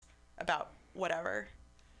about whatever.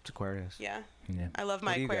 It's Aquarius. Yeah. I love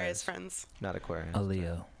my Aquarius friends. Not Aquarius. A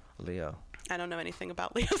Leo. Leo. I don't know anything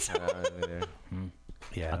about Leos.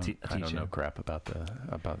 Yeah, I don't know crap about the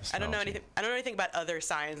astrology. I don't know anything about other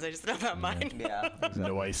signs. I just know about mine. Yeah.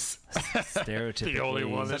 Noise. Stereotypically. The only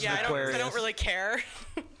one that's I don't really care.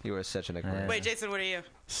 You are such an Aquarius. Wait, Jason, what are you?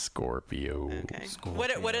 Scorpio. Okay.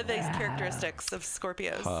 Scorpio. What are these characteristics of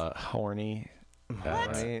Scorpios? Horny.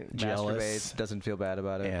 Jealous, doesn't feel bad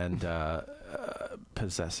about it, and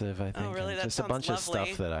possessive. I think. Oh, really? That just a sounds bunch lovely. of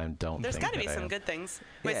stuff that I don't. There's got to be I some have. good things.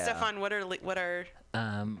 Wait, Stefan, what are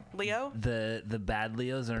Leo? The bad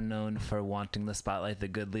Leos are known for wanting the spotlight. The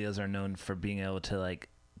good Leos are known for being able to like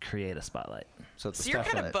create a spotlight. So you're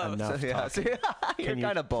kind of both. You're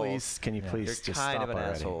kind of both. Can you please just kind stop of an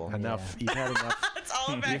already? asshole. Enough. You've had enough. It's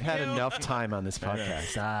all about You've had enough time on this podcast.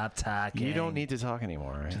 Stop talking. You don't need to talk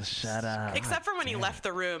anymore. Right? Just shut up. Except for when he left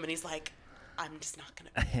the room and he's like, I'm just not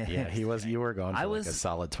going to. Yeah, he was. You were gone for like a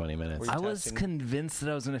solid 20 minutes. I was convinced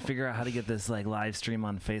that I was going to figure out how to get this like live stream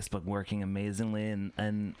on Facebook working amazingly,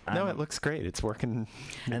 and no, it looks great. It's working.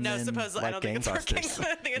 No, supposedly I don't think it's working. I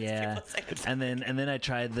think it's people saying and then I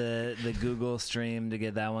tried the Google stream to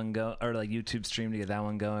get that one go, or like YouTube stream to get that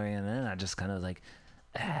one going, and then I just kind of like.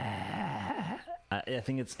 I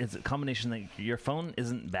think it's a combination. Like your phone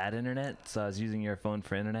isn't bad internet, so I was using your phone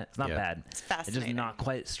for internet. It's not bad. It's fascinating. It's just not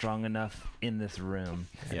quite strong enough in this room.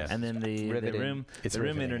 Yeah. And then the room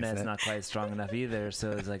internet's not quite strong enough either.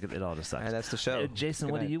 So it's like it all just sucks. And that's the show. Jason,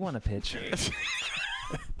 what do you want to pitch?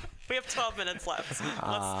 We have 12 minutes left.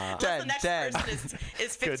 Unless the next person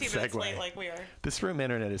is 15 minutes late like we are. This room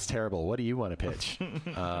internet is terrible. What do you want to pitch?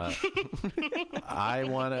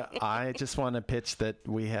 I just want to pitch that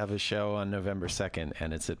we have a show on November 2nd,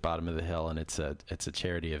 and it's at Bottom of the Hill, and it's a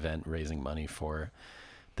charity event raising money for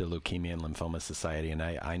the Leukemia and Lymphoma Society, and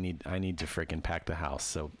I need to freaking pack the house.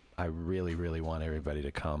 So I really, really want everybody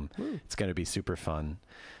to come. It's going to be super fun.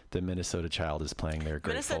 The Minnesota Child is playing their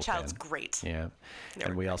great Minnesota folk Child's band. great. Yeah.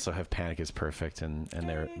 And we also have Panic is Perfect, and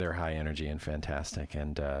they're high energy and fantastic.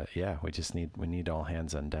 And we need all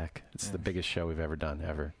hands on deck. It's the biggest show we've ever done,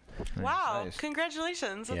 ever. Wow. Nice.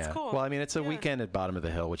 Congratulations. That's cool. Well, I mean, it's a weekend at Bottom of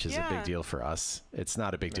the Hill, which is a big deal for us. It's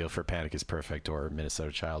not a big deal for Panic is Perfect or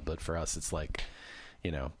Minnesota Child, but for us, it's like,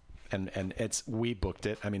 and we booked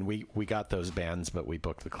it. I mean, we got those bands, but we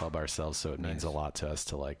booked the club ourselves, so it means a lot to us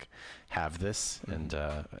to like have this, and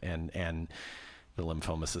the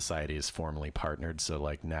Lymphoma Society is formally partnered, so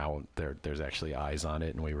like now there's actually eyes on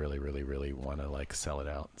it, and we really, really, really want to like sell it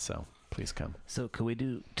out. So please come. So could we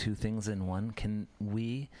do two things in one? Can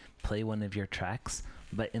we play one of your tracks,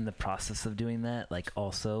 but in the process of doing that, like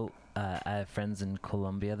also I have friends in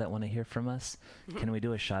Colombia that want to hear from us. Can we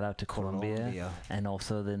do a shout out to Colombia and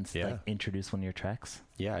also then like introduce one of your tracks?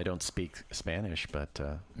 Yeah, I don't speak Spanish, but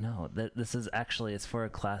no, this is actually, it's for a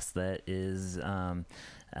class that is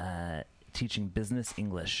teaching business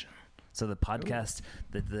English. So the podcast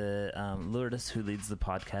that the Lourdes, who leads the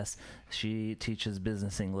podcast, she teaches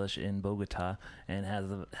business English in Bogota and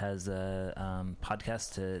has a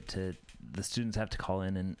podcast to the students have to call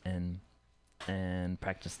in and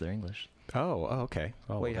practice their English. Oh, okay.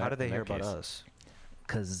 Oh, wait, how do they hear about us?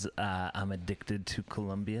 Because I'm addicted to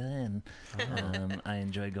Colombia, and I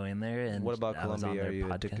enjoy going there. And what about Colombia are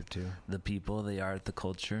you addicted to? The people, the art, the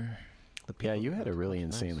culture. Yeah, you had a really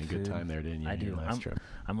insanely good time there, didn't you? I do. Last trip.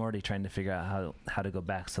 I'm already trying to figure out how to go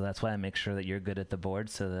back, so that's why I make sure that you're good at the board,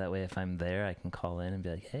 so that way if I'm there, I can call in and be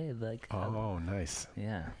like, hey, like. Oh, nice.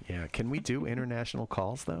 Yeah. Yeah. Can we do international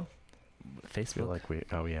calls though? Facebook.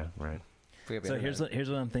 Oh yeah, right. So here's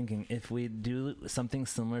what I'm thinking. If we do something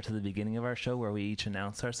similar to the beginning of our show, where we each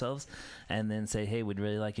announce ourselves and then say, hey, we'd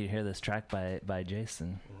really like you to hear this track by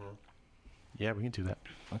Jason. Mm-hmm. Yeah, we can do that.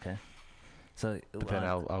 Okay. So, but then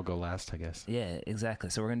I'll go last, I guess. Yeah, exactly.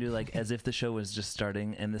 So we're gonna do like as if the show was just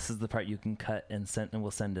starting, and this is the part you can cut and send, and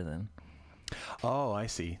we'll send to them. Oh, I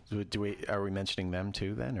see. Are we mentioning them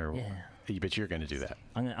too then, or? Yeah. But you're gonna do that.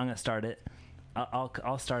 I'm gonna start it.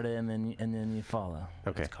 I'll start it, and then you follow.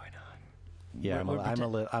 Okay. What's going on? Yeah,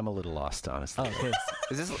 I'm a little lost, honestly. Oh, okay.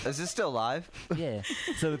 Is this still live? Yeah.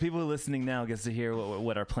 So the people listening now gets to hear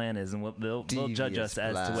what our plan is, and they'll judge us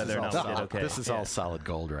as to whether or not we did okay. This is all solid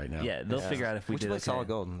gold right now. Yeah, they'll figure out if we did okay. Solid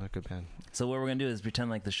gold, they're good band. So what we're gonna do is pretend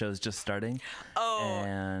like the show's just starting. Oh,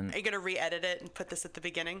 and are you gonna re-edit it and put this at the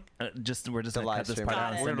beginning? We're just gonna cut this part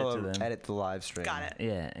out and send it to them. Edit the live stream. Got it.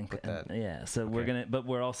 Yeah, yeah. So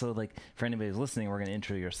we're also like, for anybody who's listening, we're gonna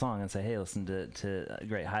intro your song and say, hey, listen to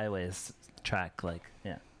Great Highways track, like,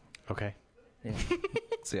 yeah. Okay. Yeah.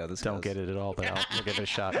 See how this Don't goes. get it at all, but we'll give it a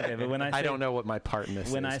shot. Okay, but when I don't know what my part in this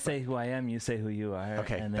is. When I say who I am, you say who you are.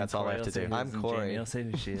 Okay, and then that's all I Corey have will to say do. who I'm is, and Corey. Jamie will say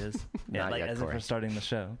who she is. Yeah, Not like yet, as Corey. if we're starting the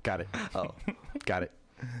show. Got it. Oh, Got it.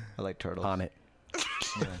 I like turtles. On it.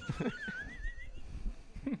 Yeah.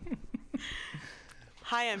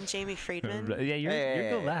 Hi, I'm Jamie Friedman. Yeah,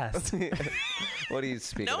 you're the last. What are you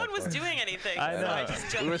speaking No up one was for? doing anything. I So know. I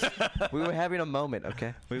just jumped. We were having a moment,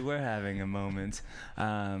 okay? We were having a moment.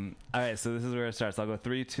 All right, so this is where it starts. I'll go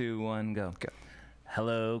 3, 2, 1, go.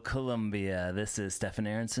 Hello, Colombia. This is Stefan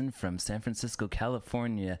Aronson from San Francisco,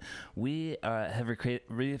 California. We have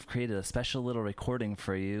created a special little recording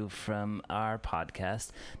for you from our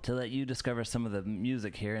podcast to let you discover some of the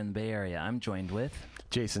music here in the Bay Area. I'm joined with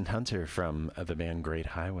Jason Hunter from the band Great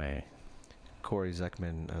Highway. Corey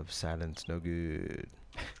Zeckman of Silence No Good.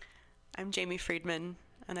 I'm Jamie Friedman,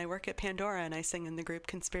 and I work at Pandora, and I sing in the group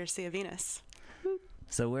Conspiracy of Venus.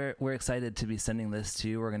 So we're excited to be sending this to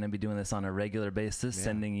you. We're going to be doing this on a regular basis,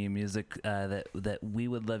 sending you music that we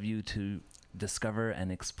would love you to discover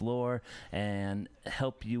and explore and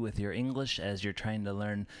help you with your English as you're trying to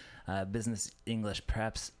learn business English.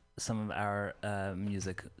 Perhaps some of our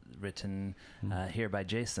music written here by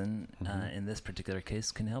Jason in this particular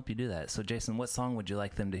case can help you do that. So Jason, what song would you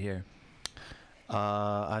like them to hear?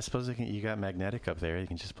 I suppose you got Magnetic up there. You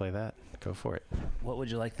can just play that. Go for it. What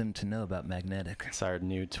would you like them to know about Magnetic? It's our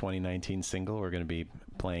new 2019 single. We're going to be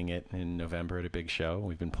playing it in November at a big show.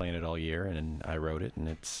 We've been playing it all year, and I wrote it, and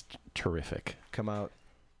it's terrific. Come out.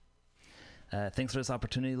 Thanks for this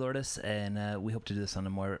opportunity, Lourdes, and we hope to do this on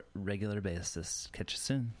a more regular basis. Catch you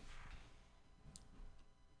soon.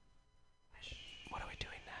 What are we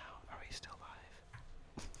doing now? Are we still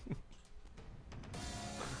live?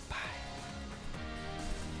 Bye.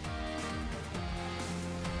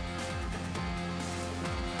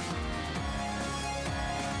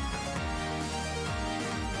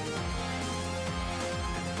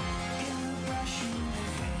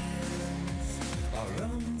 Our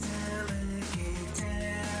own delicate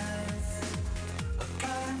dance, a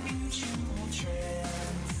kind of mutual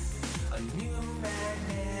trance, a new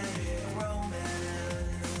magnetic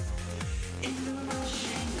romance. In the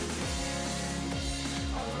rushing of hands,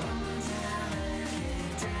 our own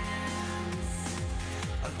delicate dance,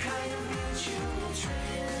 a kind of mutual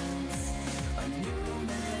trance, a new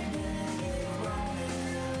magnetic romance.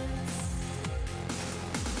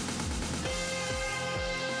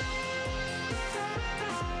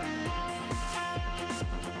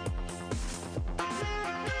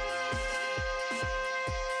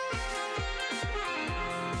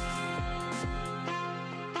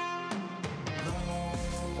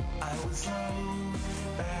 I was low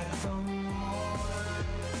back from war,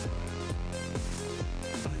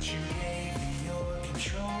 but you gave me your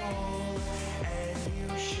control, and you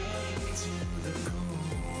shook me to the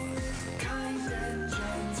core. Kind and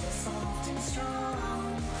gentle, soft and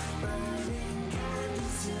strong, burning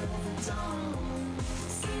candles till the dawn.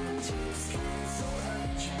 Skin to skin, so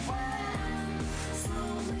urgent when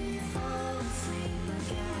slowly fall asleep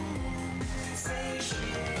again.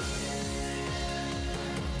 Satiated,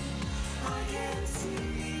 I can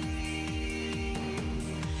see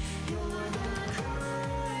you're the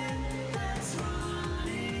current that's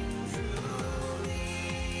running through me.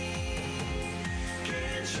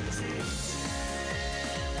 Can't you taste it?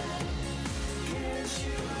 Can't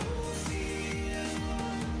you feel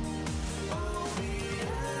all the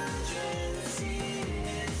urgency?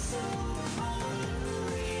 It's so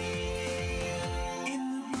unreal. In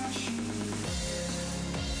the rushing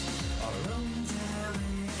our own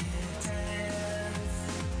delicate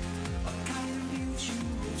dance, a kind of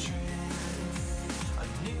mutual trance, a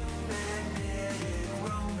new magnetic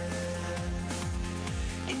romance.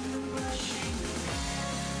 In the rushing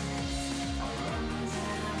our own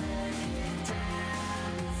delicate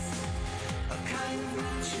dance, a kind of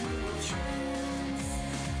mutual trance,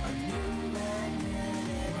 a new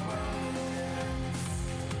magnetic romance.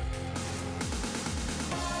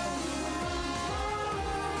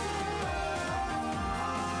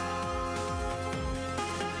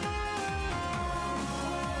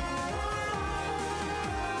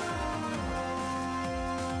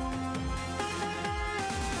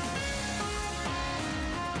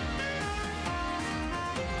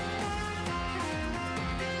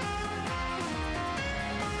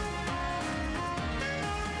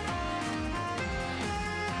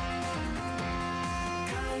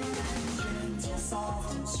 Kind and gentle,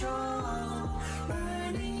 soft and strong,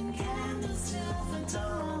 burning candles till the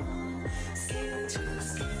dawn. Skin to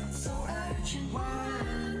skin, so urgent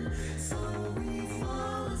when slowly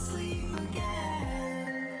fall asleep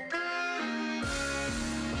again.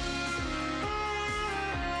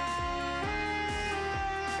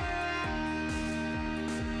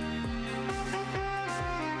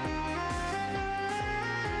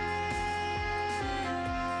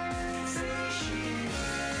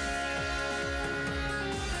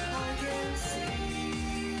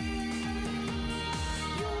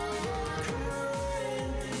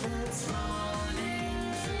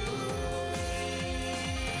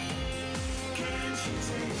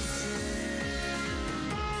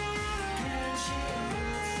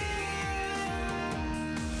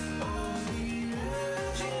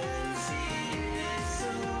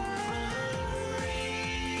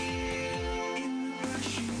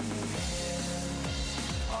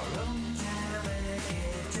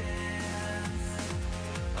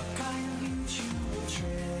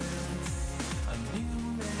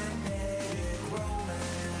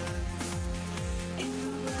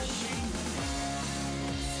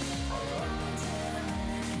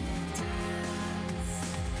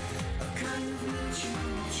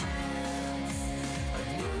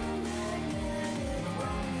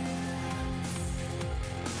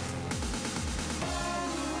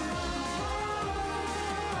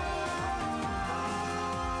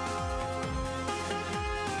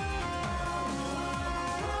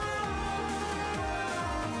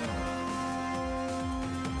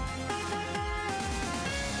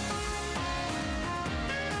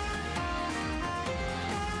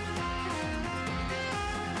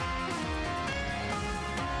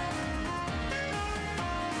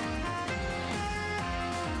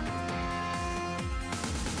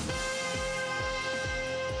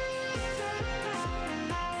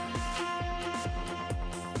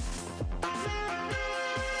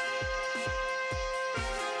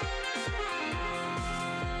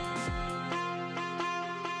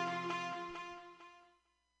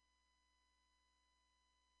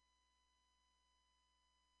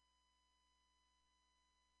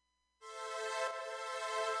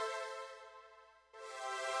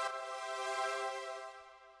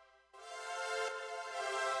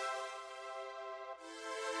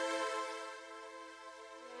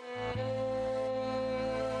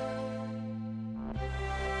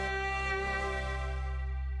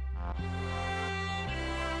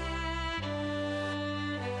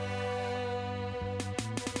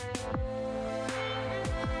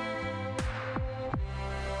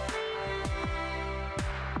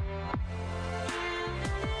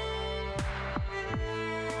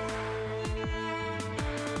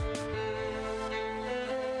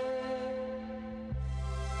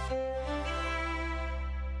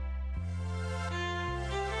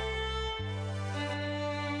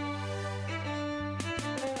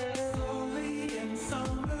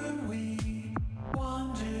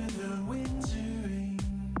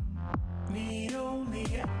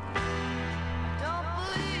 Don't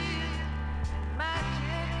believe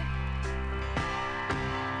magic.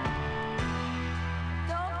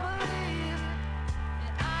 Don't believe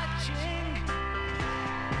in I-Ching.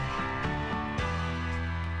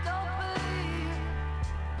 Don't believe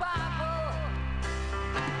Bible.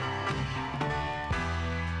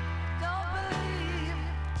 Don't believe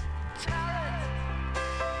talent.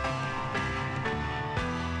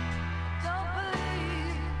 Don't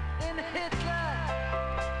believe in Hitler.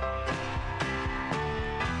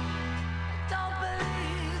 Don't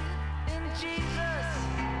believe in Jesus.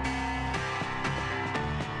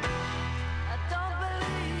 I don't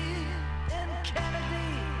believe in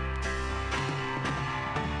Kennedy.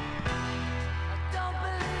 I don't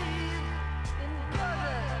believe in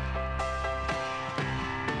Buddha.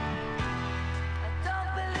 I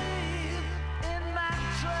don't believe in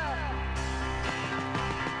mantra.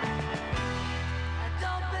 I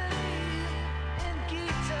don't believe in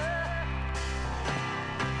Gita.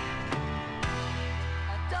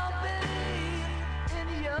 I don't believe in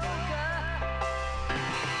yoga.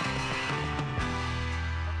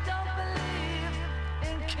 I don't believe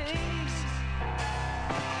in kings.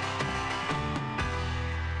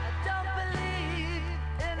 I don't believe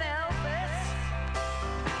in Elvis.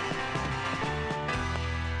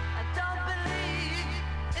 I don't believe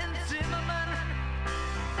in Zimmerman.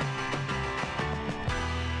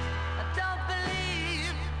 I don't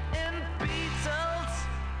believe in Beatles.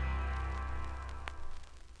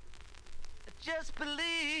 I just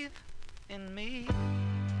believe in me.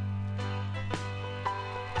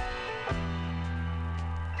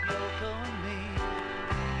 Yoko and me.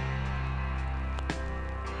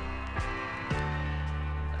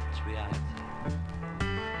 That's reality.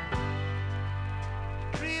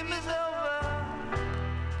 Dream is over.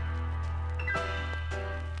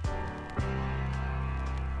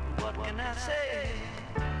 What can I say?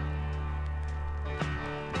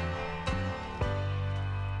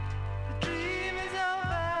 The dream is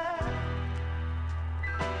over.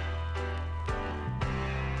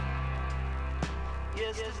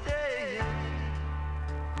 Yesterday,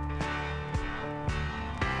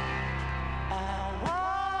 I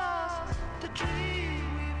was the dream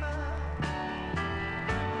weaver.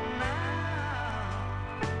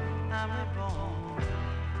 Now I'm reborn.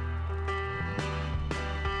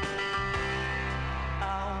 I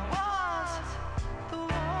was the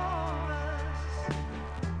walrus,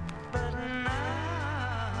 but now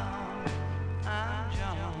I'm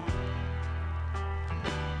John.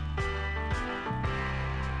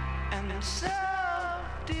 And so,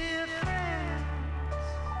 dear friends,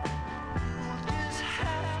 we'll just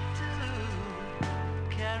have to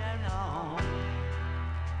carry on.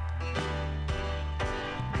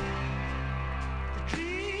 The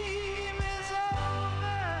dream is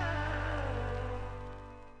over.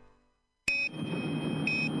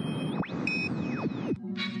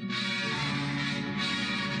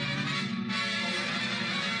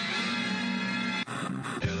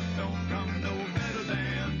 Just don't come no better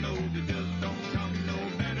than, no, you just don't come no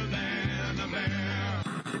better than a bear.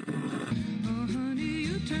 Oh, honey,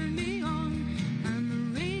 you turn me on the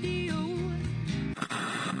radio.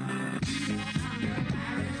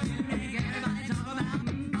 Everybody talk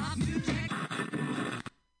about pop music.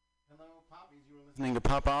 Listening to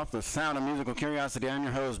Pop Off, the sound of musical curiosity. I'm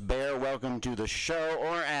your host, Bear. Welcome to the show,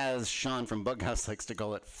 or as Sean from Bughouse likes to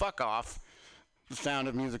call it, fuck off, the sound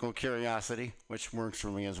of musical curiosity, which works for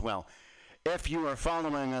me as well. If you are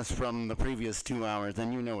following us from the previous 2 hours,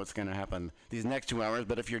 then you know what's going to happen these next 2 hours.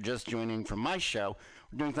 But if you're just joining from my show,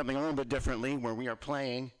 we're doing something a little bit differently, where we are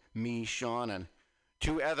playing, me, Sean, and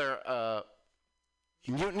two other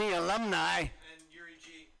Mutiny alumni. And Yuri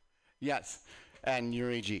G. Yes, and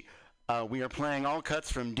Yuri G. We are playing all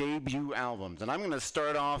cuts from debut albums. And I'm going to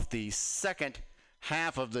start off the second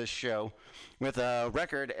half of this show with a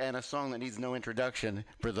record and a song that needs no introduction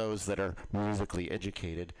for those that are musically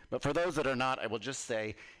educated. But for those that are not, I will just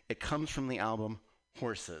say it comes from the album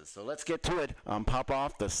Horses. So let's get to it on Pop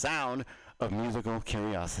Off, the sound of musical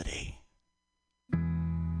curiosity.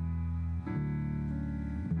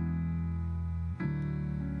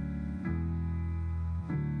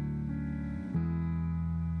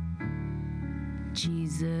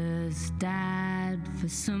 Jesus died for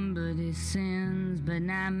somebody's sins, but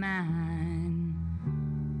not mine.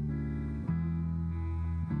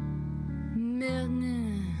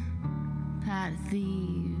 Milton, pot of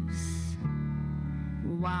thieves,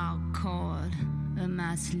 wild cord of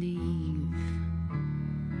my sleeve,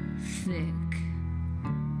 thick,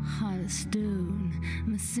 heart of stone.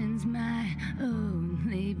 My sins my own,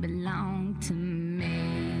 they belong to me.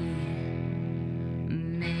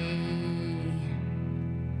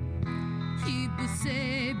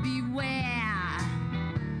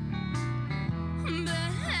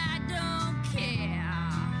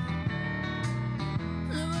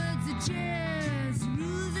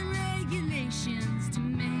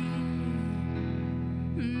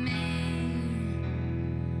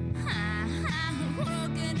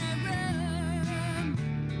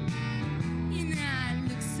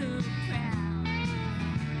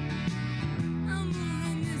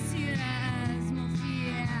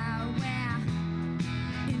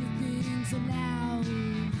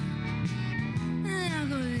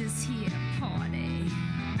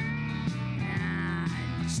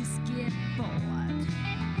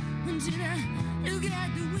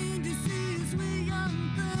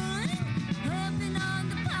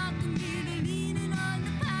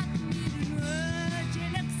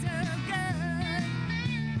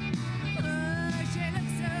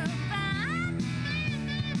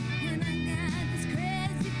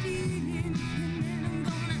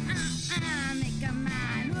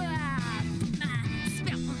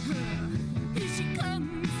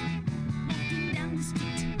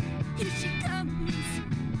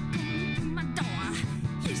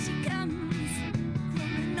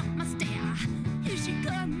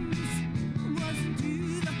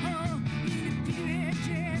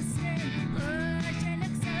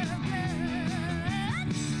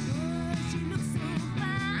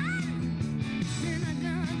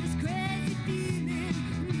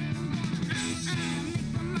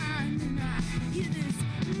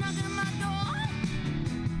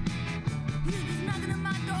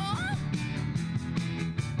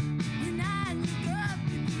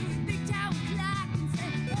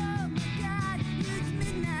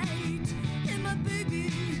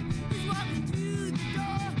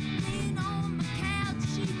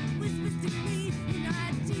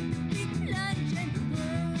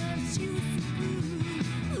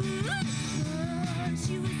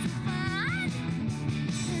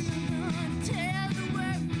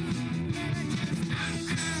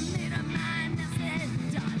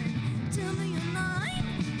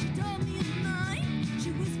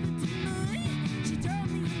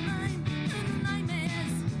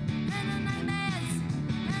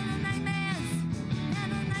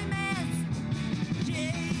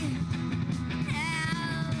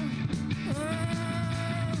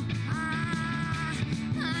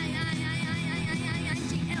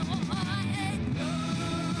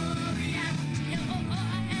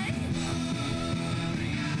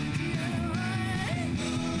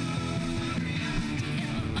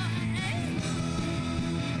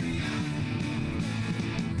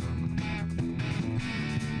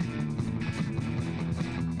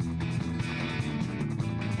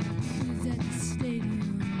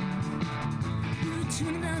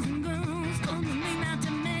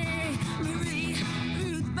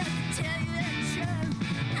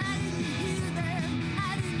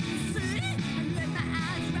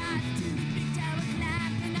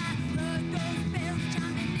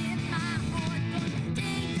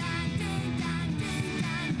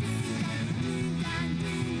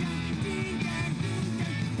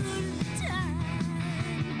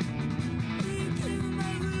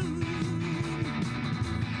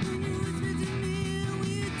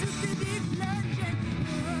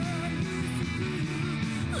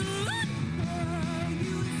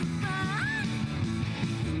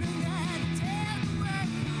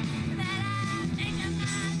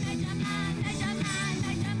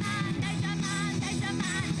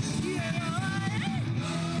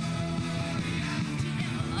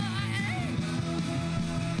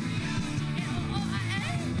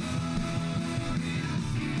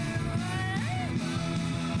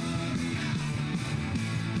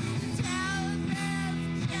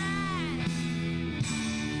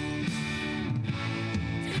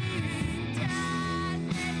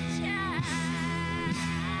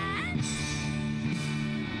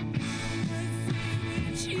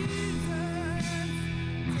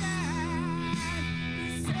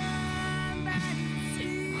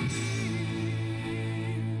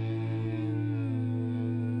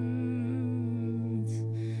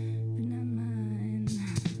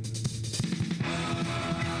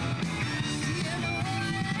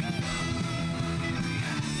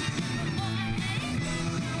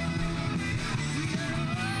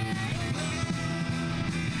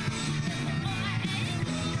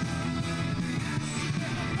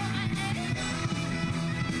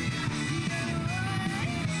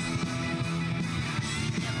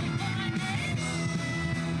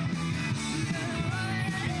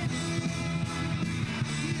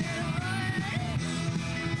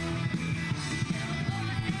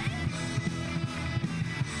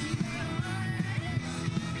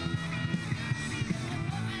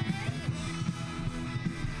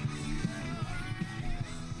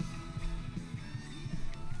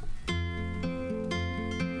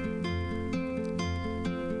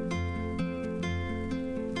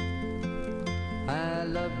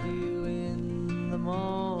 loved you in the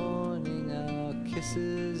morning, our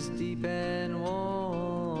kisses deep and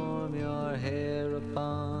warm, your hair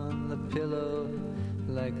upon the pillow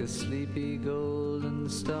like a sleepy golden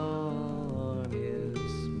storm. Yes,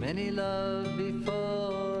 many love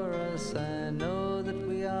before us, I know that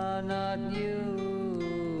we are not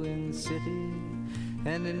new. In city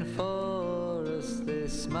and in forest they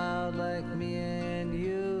smiled like me and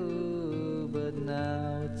you.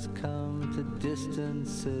 the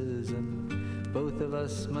distances, and both of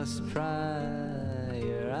us must try.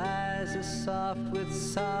 Your eyes are soft with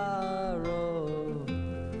sorrow.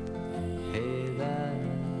 Hey,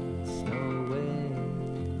 that's no way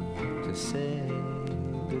to say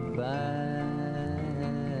goodbye.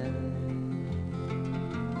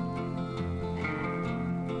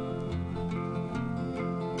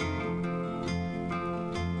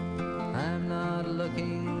 I'm not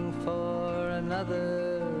looking for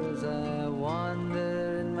another as I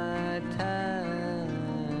wander in my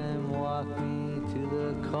time. Walk me to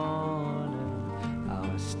the corner,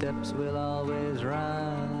 our steps will always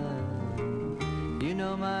rhyme. You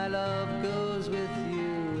know my love goes with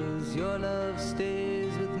you as your love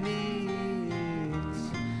stays with me.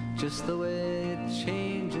 It's just the way it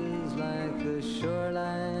changes like the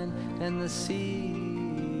shoreline and the sea.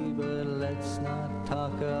 But let's not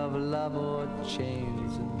talk of love or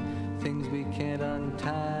chains and things we can't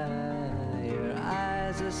untie. Your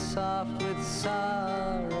eyes are soft with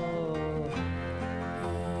sorrow.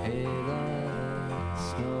 Hey,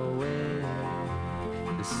 that's no way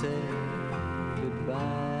to say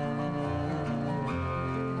goodbye.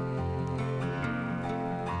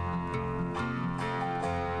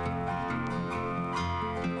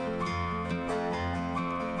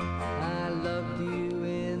 I loved you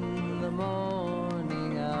in the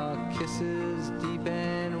morning, our kisses deep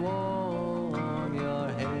and warm, your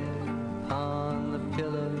head upon the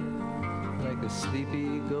pillow like a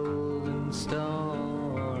sleepy golden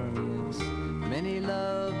storm. Yes, many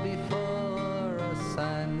love before us,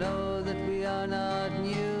 I know that we are not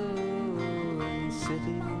new. In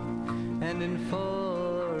city and in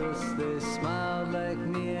forest they smiled like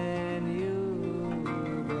me and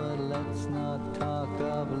you. But let's not talk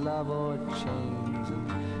of love or chains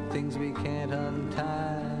and things we can't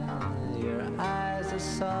untie. Your eyes are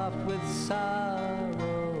soft with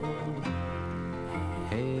sorrow.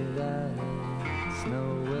 Hey, that's no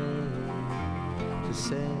way to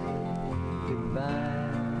say goodbye.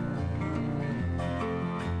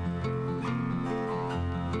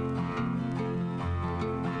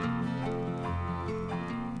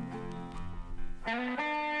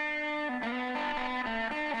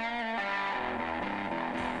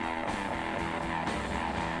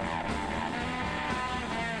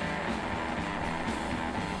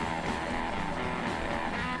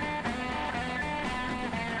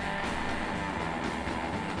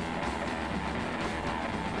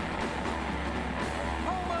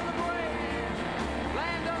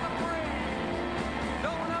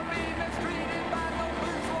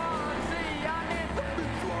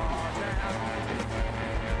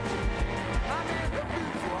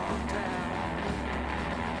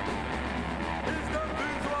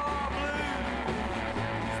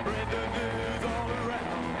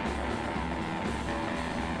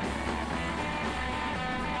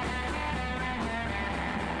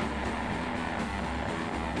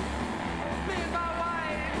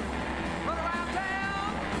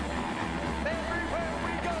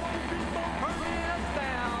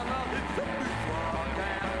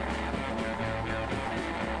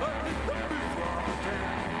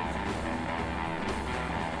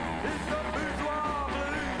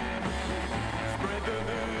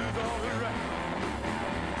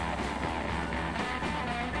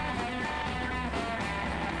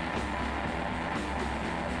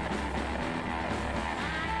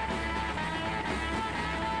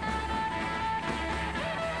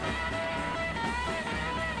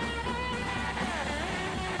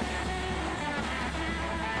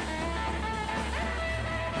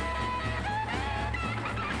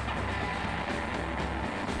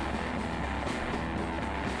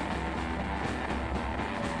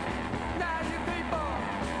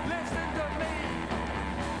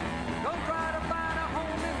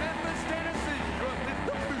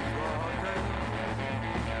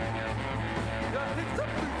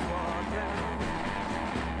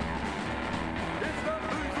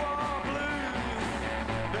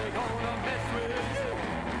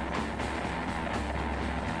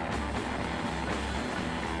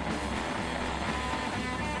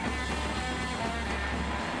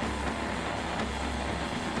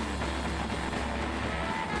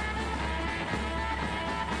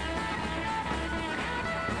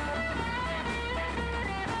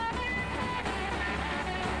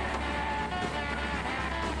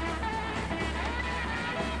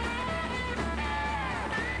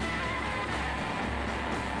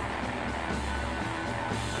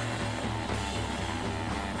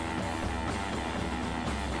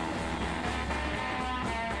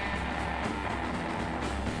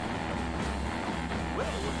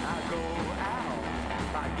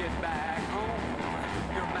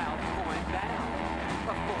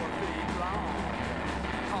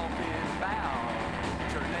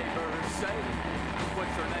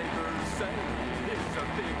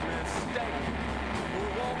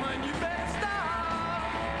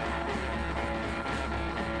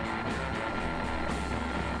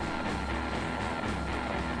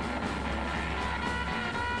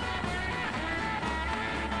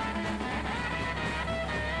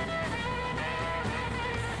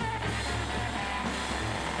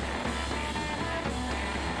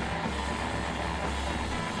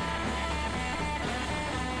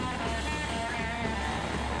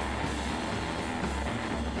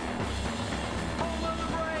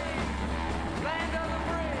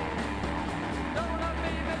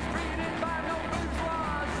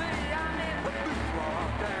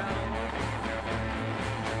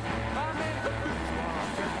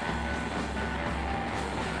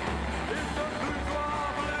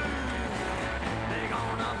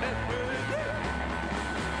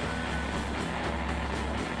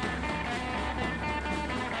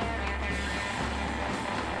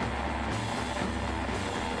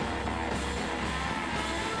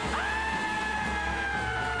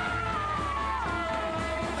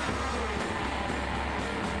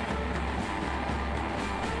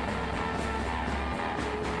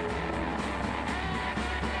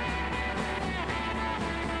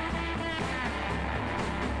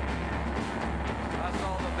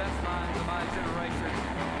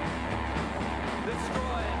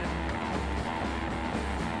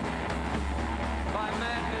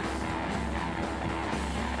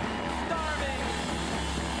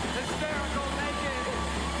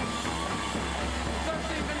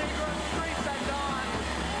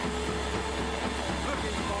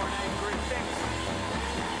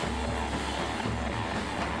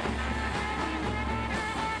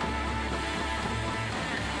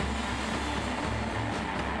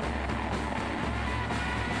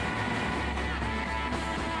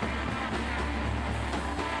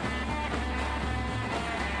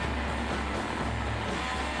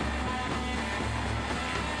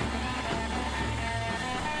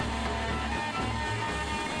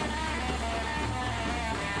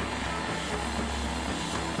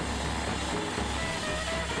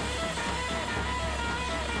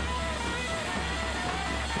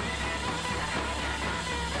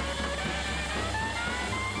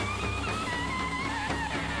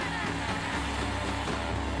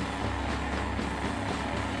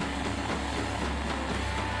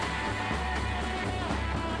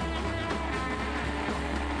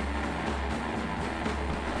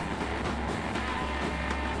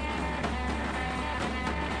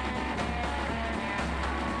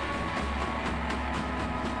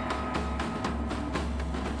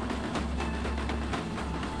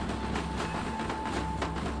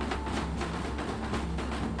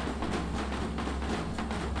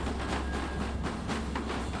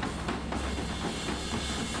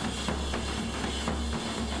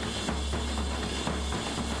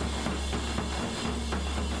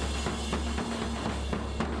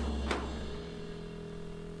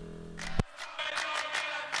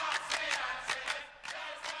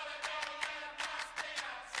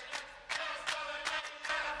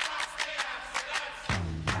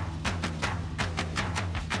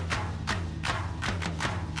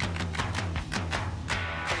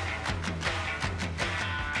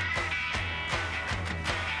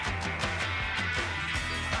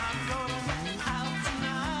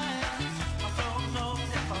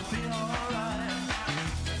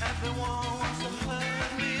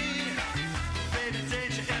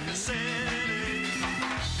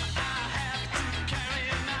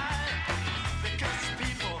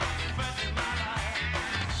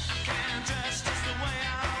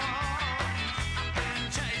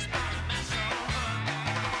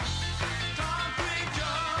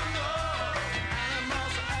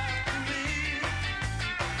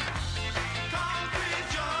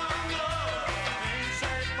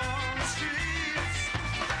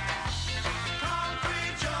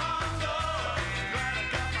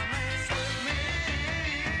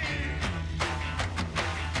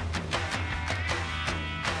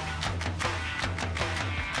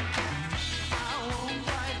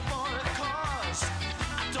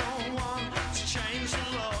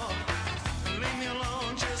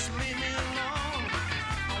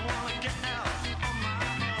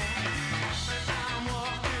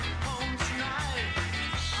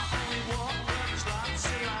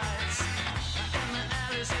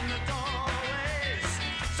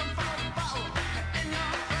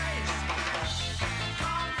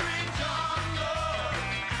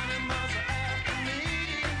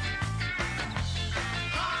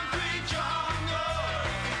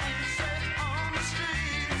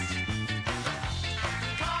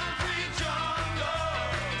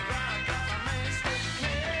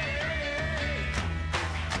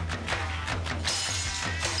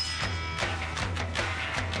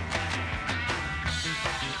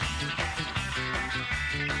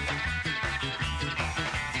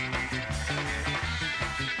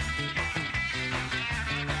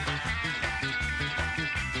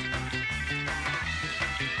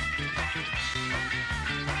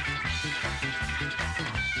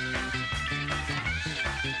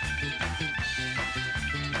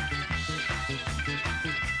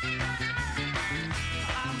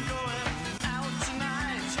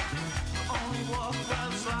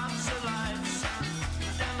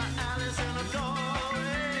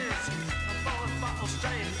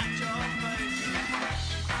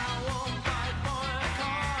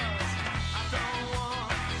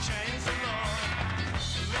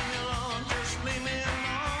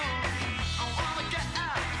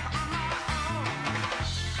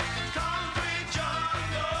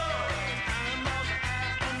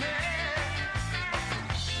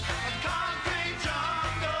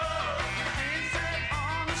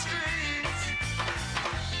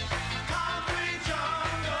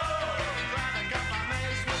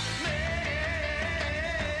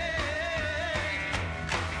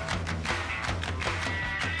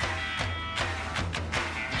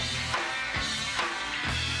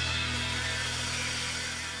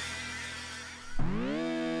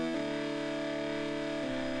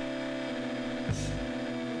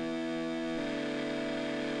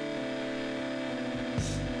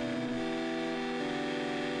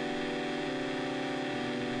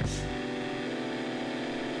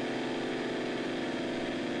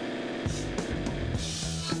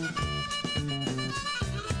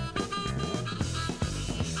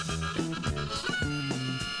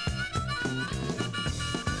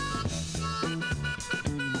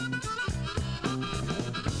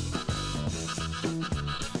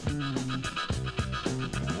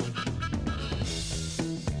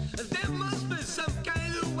 There must be some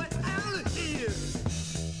kind of way out of here.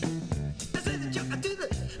 I said that you do the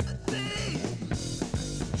thing.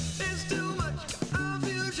 There's too much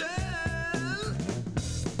confusion.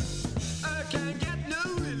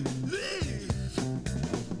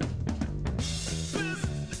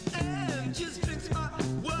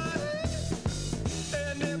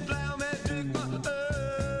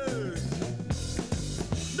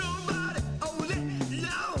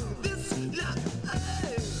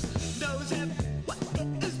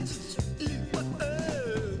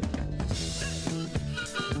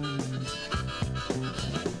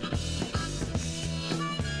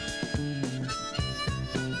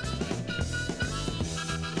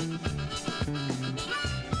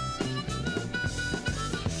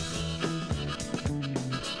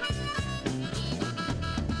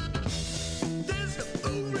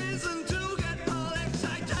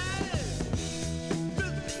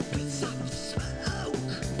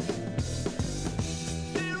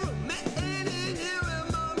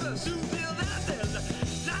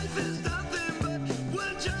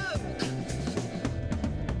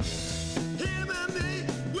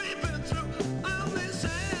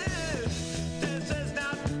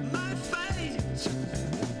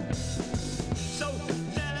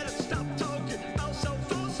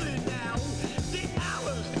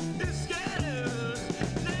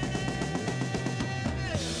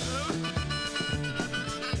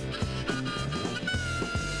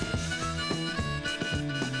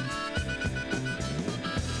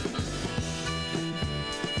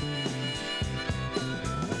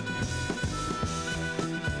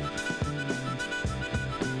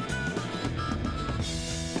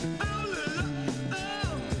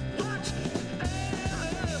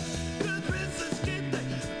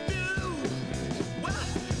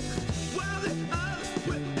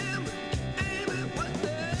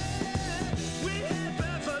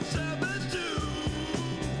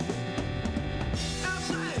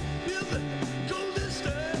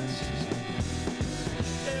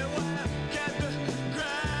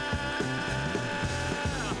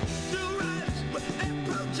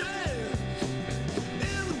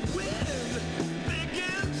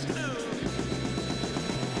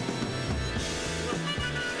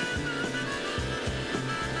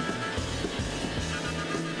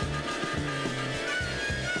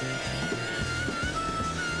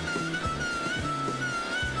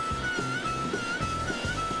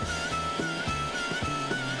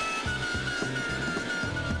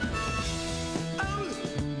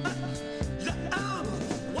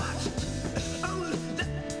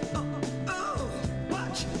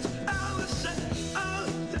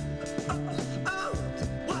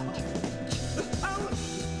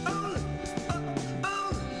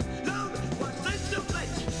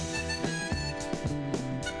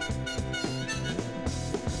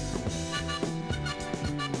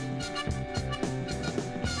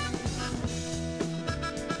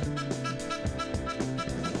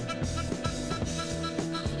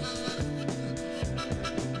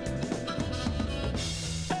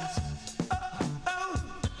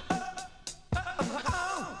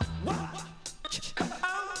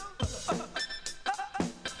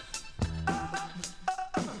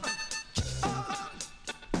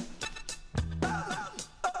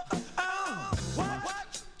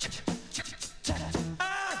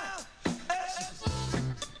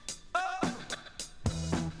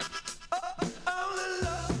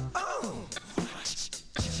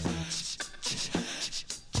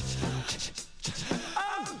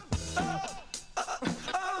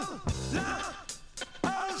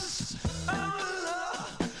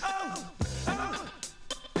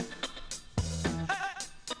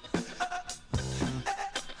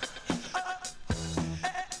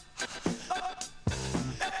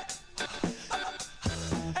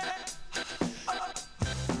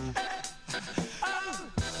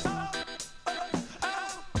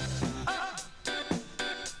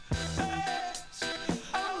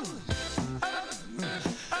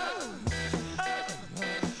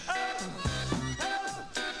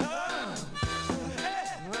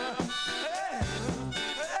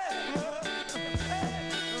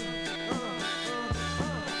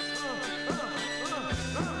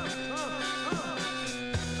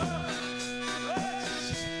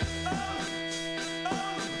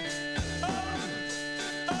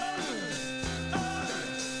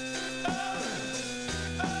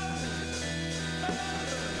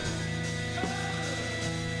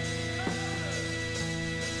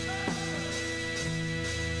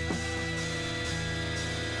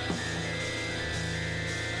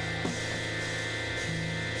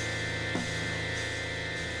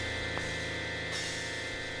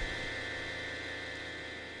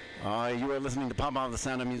 You are listening to Pop Off, the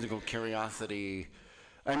sound of musical curiosity.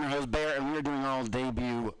 I'm your host, Bear, and we're doing all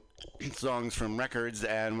debut songs from records,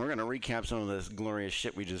 and we're going to recap some of this glorious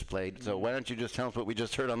shit we just played. So why don't you just tell us what we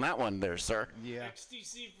just heard on that one there, sir? Yeah.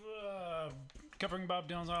 XTC covering Bob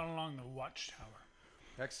Dylan's All Along the Watchtower.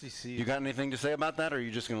 XTC. You got anything to say about that, or are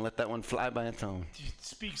you just going to let that one fly by its own? It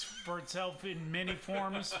speaks for itself in many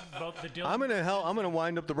forms about the Dylan. I'm gonna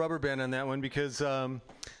wind up the rubber band on that one because,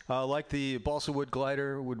 like the balsa wood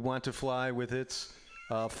glider would want to fly with its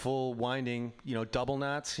full winding, double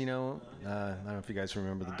knots. I don't know if you guys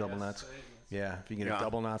remember the double knots. Yeah, if you get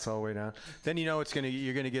double knots all the way down, then you're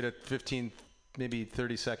gonna get a 15, maybe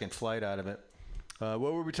 30-second flight out of it. What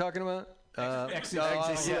were we talking about?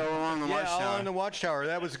 XTC All Along the Watchtower. All Along the Watchtower.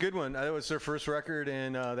 That was a good one. That was their first record,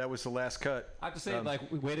 and that was the last cut. I have to say,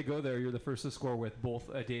 way to go there. You're the first to score with both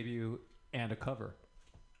a debut and a cover.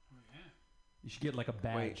 Oh, yeah. You should get like a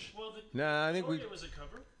badge. Well, I think Gloria was a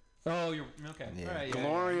cover. Oh, you're okay. Yeah. All right,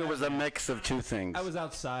 Gloria was a mix of two things. I was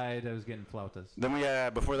outside. I was getting flautas. Then we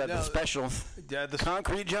before that the specials. Yeah, the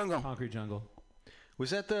Concrete Jungle. Concrete Jungle.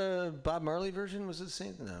 Was that the Bob Marley version? Was it the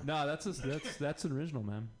same? No, that's an original,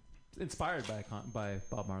 man. Inspired by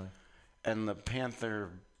Bob Marley. And the Panther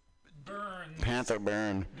Burn.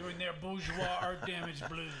 Doing their bourgeois art damage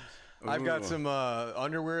blues. I've got some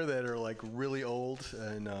underwear that are like really old,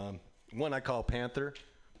 and one I call Panther.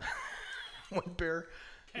 One pair.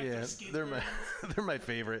 Panther they're my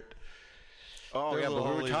favorite. Oh, They're yeah,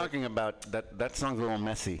 but we were talking about that song's a little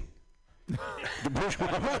messy. The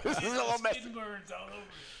bourgeois blues is a little messy. Skin burns all over it.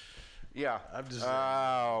 Yeah. I'm just.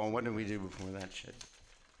 What did we do before that shit?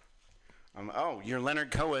 You're Leonard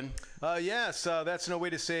Cohen. Yes, that's no way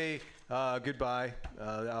to say goodbye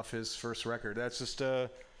off his first record. That's just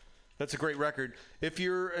that's a great record. If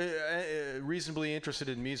you're reasonably interested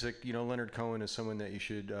in music, Leonard Cohen is someone that you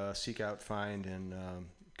should seek out, find, and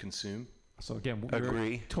consume. So again, Agree.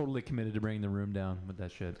 we're totally committed to bringing the room down with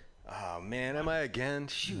that shit. Oh man, am I again?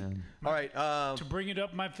 Shoot. Man. All right. To bring it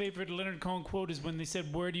up, my favorite Leonard Cohen quote is when they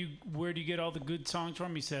said, "Where do you get all the good songs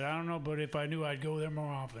from?" He said, "I don't know, but if I knew, I'd go there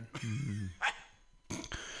more often."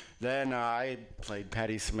 Then I played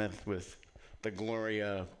Patti Smith with the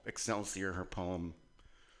Gloria Excelsior, her poem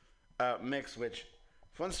mix. Which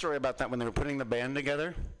fun story about that when they were putting the band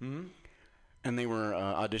together, and they were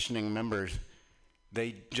auditioning members.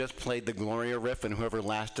 They just played the Gloria riff, and whoever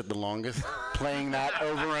lasted the longest, playing that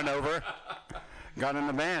over and over, got in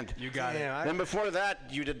the band. You got it. Then before that,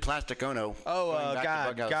 you did Plastic Ono. Oh,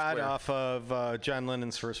 God, off of John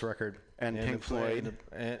Lennon's first record. And Pink Floyd.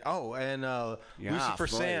 Lucifer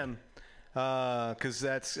Sam, because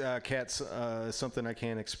that's Cat's Something I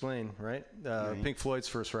Can't Explain, right? Pink Floyd's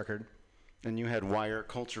first record. And you had Wire,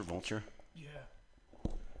 Culture Vulture. Yeah.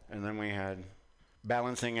 And then we had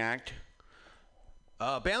Balancing Act.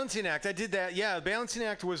 Balancing Act, I did that. Yeah, Balancing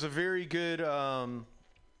Act was a very good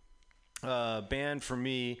band for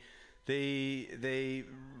me. They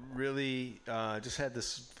really just had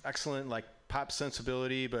this excellent like pop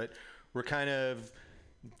sensibility, but were kind of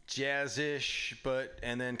jazzish,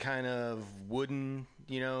 and then kind of wooden,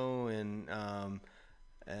 and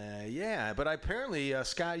yeah. But apparently,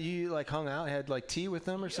 Scott, you like hung out, had like tea with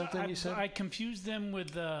them or something. You said I confused them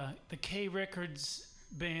with the K Records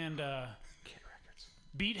band.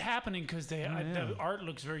 Beat Happening because the art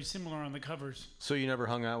looks very similar on the covers. So you never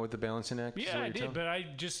hung out with the Balancing Act? Yeah, I did, but I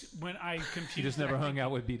confused. You just never hung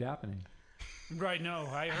out with Beat Happening. Right? No,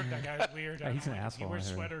 I heard that guy was weird. He's an asshole. He wears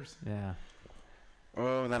sweaters. Yeah.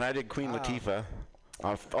 Oh, and then I did Queen Latifah.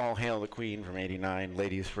 All Hail the Queen from '89,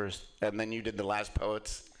 Ladies First, and then you did the Last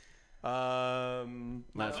Poets. On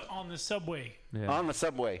the subway. Yeah. On the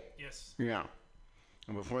subway. Yes. Yeah.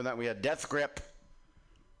 And before that, we had Death Grip.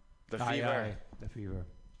 The Fever. The Fever.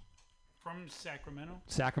 From Sacramento?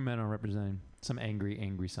 Sacramento representing some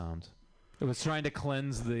angry sounds. It was trying to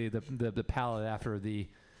cleanse the palate after the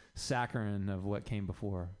saccharine of what came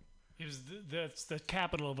before. That's the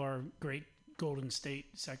capital of our great Golden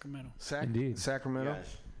State, Sacramento. Indeed. Sacramento?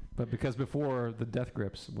 Yes. But because before the Death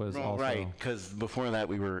Grips was also... Right, because before that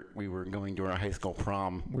we were going to our high school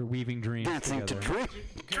prom. We're weaving dreams Dancing together.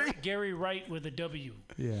 to dream. Gary Wright with a W.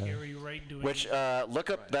 Yeah. Gary Wright doing... Which, look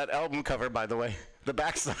up that album cover, by the way. The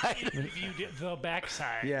backside. The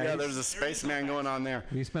backside. Yeah, there's a spaceman going on there.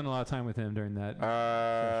 We spent a lot of time with him during that.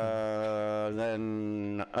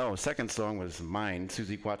 Second song was mine,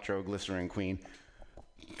 Susie Quattro, Glycerin Queen.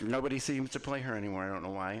 Nobody seems to play her anymore. I don't know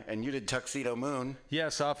why. And you did Tuxedo Moon.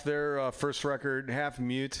 Yes, off their first record, Half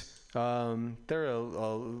Mute. They're a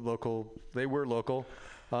local. They were local.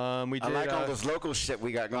 We did. I like all this local shit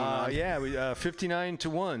we got going on. Yeah, we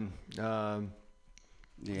 59-1.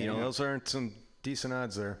 Those aren't some decent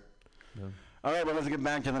odds there. All right, well, let's get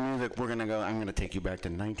back to the music. I'm going to take you back to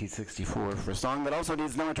 1964 for a song that also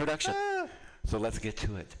needs no introduction. So let's get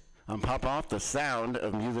to it. On Pop Off, the sound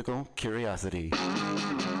of musical curiosity.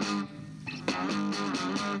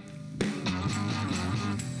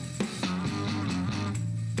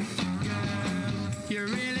 You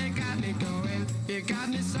really got me going. You got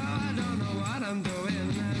me so I don't know what I'm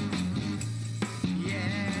doing.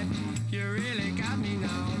 Yeah, you really got me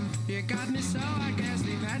now. You got me so I can't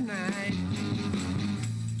sleep at night.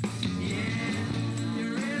 Yeah,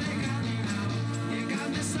 you really got me now. You got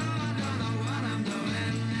me so I don't know what I'm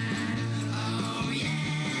doing. Oh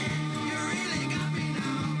yeah, you really got me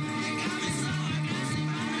now. You got me so I can't sleep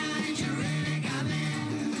at night. You really got me.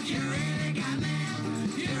 You really got me.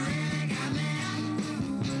 You really got me.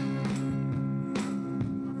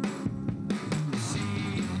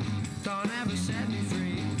 See, don't ever set me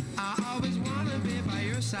free. I always wanna be by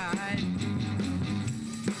your side.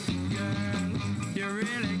 Girl, you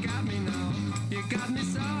really got me now. You got me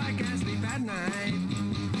so I can't sleep at night.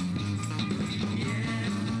 Yeah,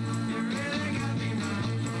 you really got me now.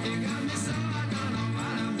 You got me so I don't know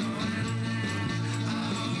what I'm doing.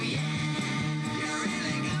 Oh yeah, you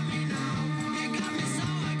really got me now. You got me so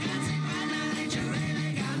I can't sleep at night. You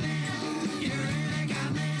really got me. You really got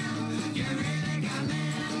me. You really got me.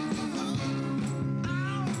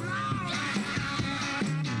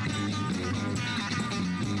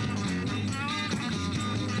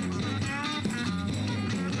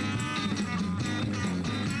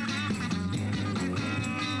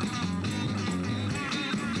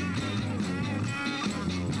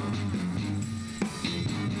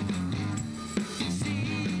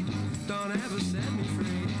 See, don't ever set me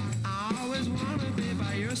free. I always wanna be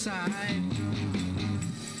by your side.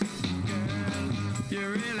 Girl, you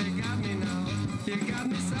really got me now. You got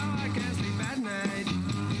me so I can't sleep at night.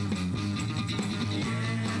 Yeah,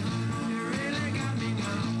 you really got me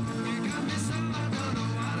now. You got me so I don't know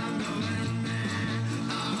what I'm doing.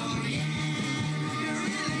 Oh yeah, you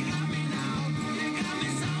really got me now. You got me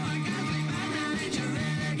so I can't sleep at night. You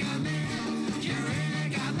really got me. You really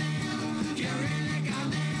got me. You really got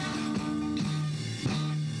me.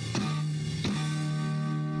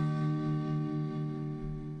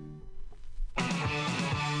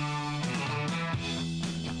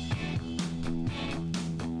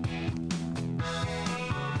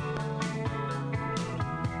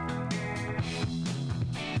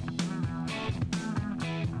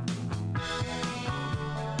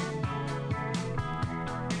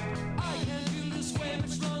 I can't feel this way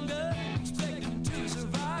much longer, expecting to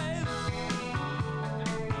survive.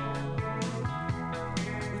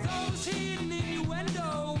 With those hidden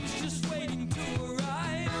innuendos just waiting to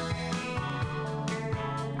arrive.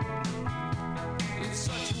 It's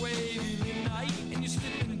such a wavy night, and you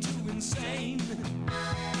slip into insane.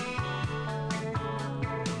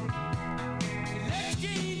 Let's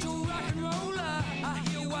get into rock and roll. I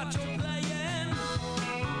hear what you're playing.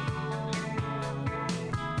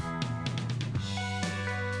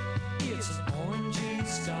 It's an orangey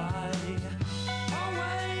sky.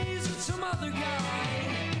 Always with some other guy.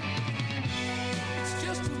 It's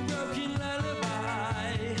just a broken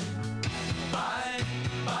lullaby. Bye,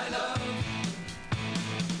 bye love.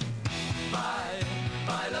 Bye,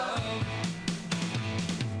 bye love.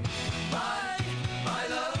 Bye, bye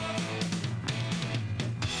love.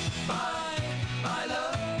 Bye, bye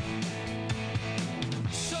love.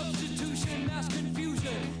 Substitution, mass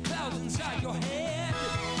confusion, clouds inside your head.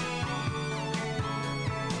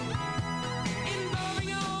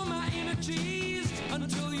 Involving all my energies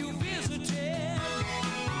until you visited.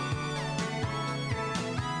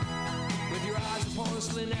 With your eyes of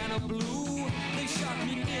porcelain and a blue, they shock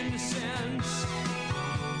me innocence.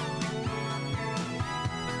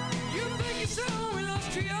 You think you're so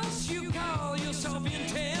illustrious, you call yourself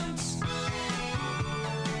intense.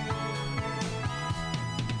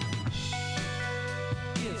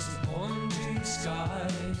 It's an orangey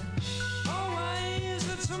sky. Always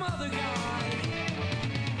with some other guy.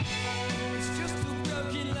 It's just a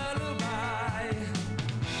broken lullaby.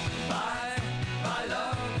 Bye, bye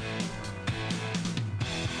love.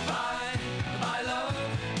 Bye, bye love.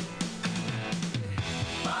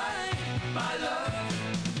 Bye, bye love.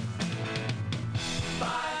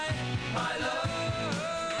 Bye, bye love.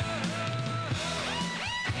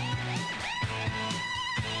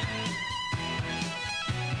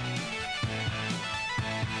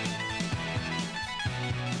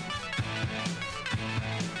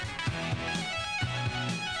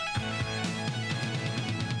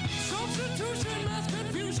 Substitution, mass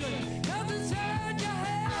confusion, comes inside your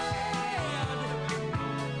head.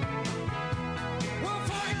 We'll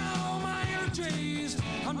fire all my energies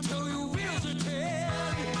until you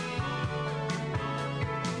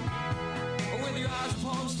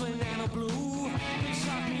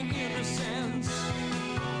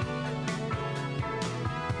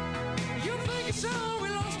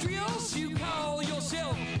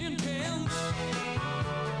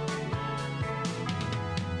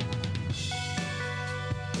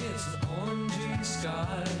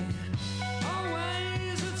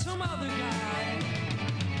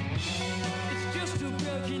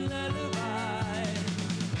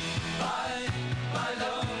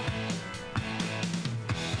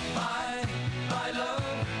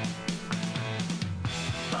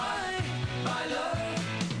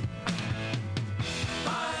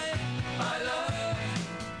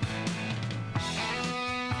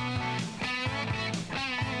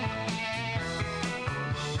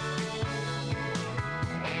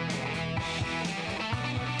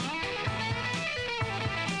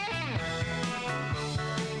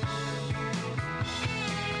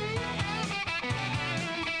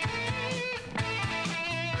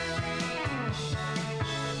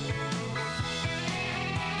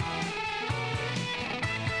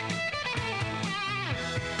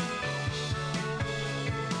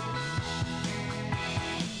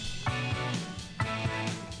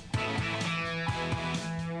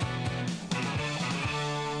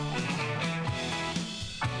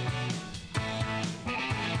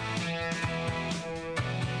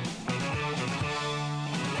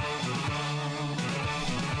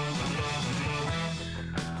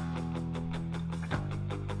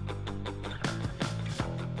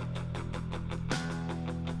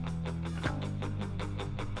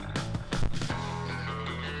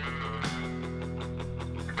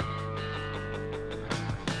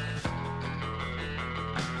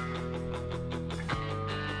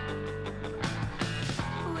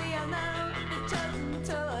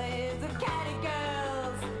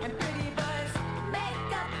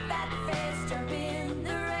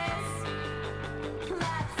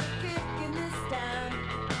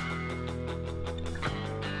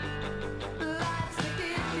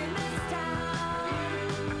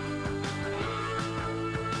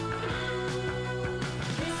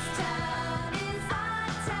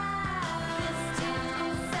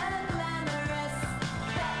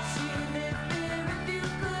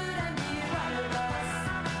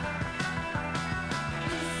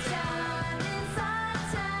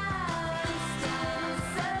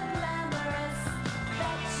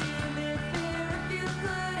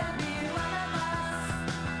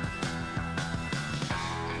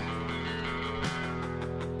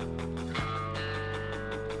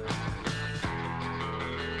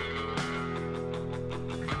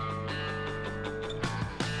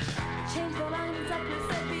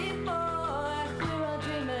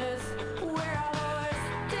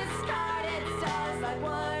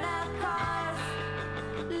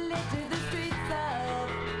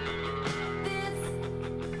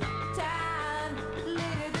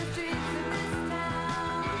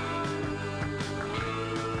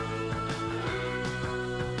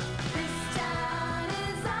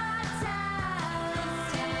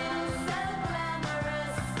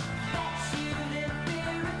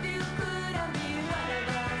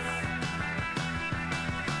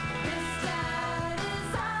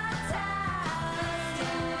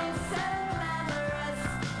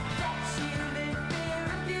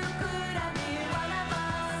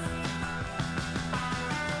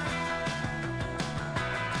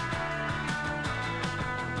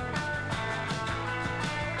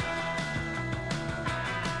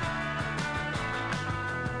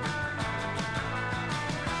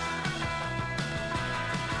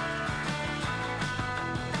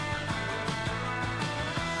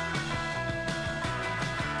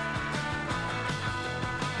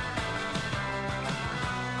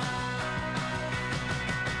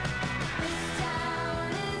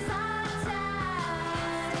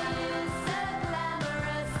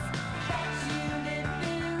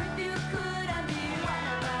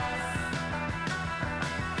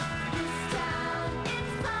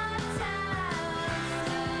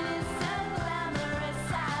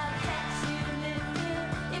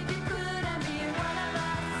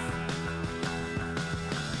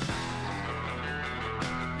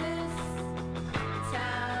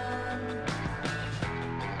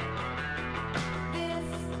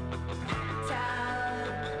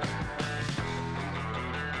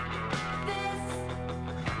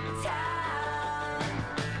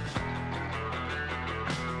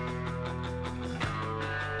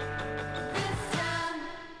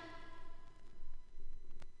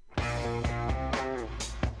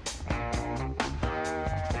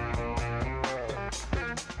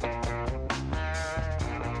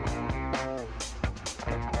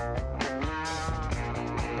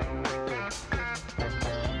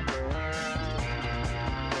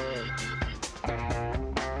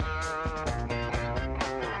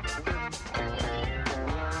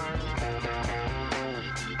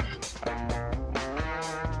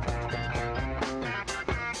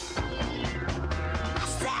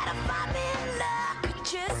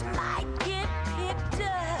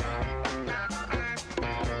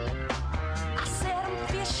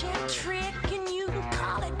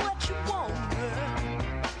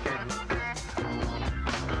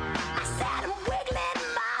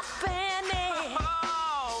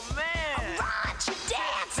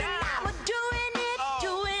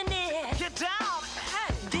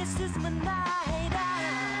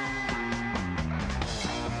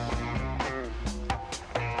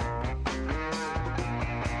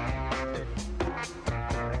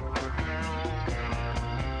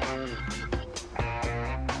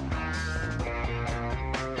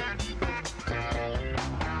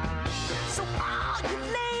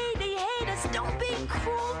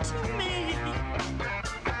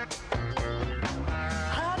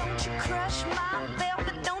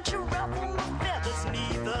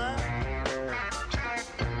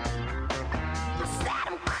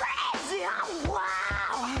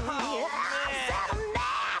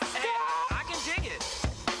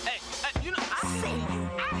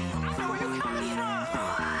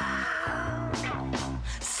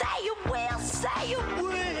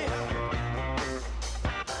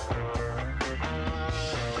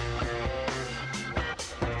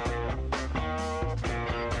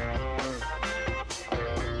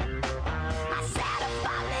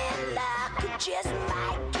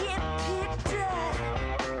might get picked up.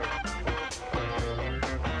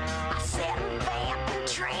 I said I'm vamping,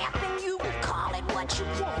 tramping, you can call it what you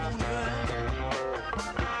want.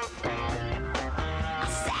 I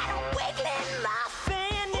said I'm wiggling my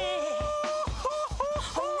fanny.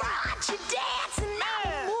 Rod, you dancing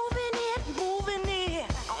now, moving it.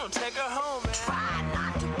 I'm gonna take her home, man. Try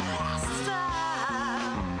not to pass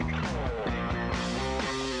time.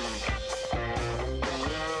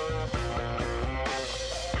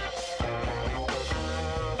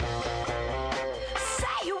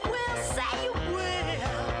 Say you will, say you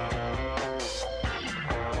will.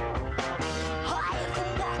 Oh, if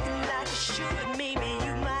I'm walking like I should, maybe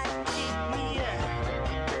you might pick me up.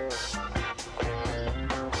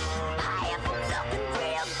 Oh, if I'm looking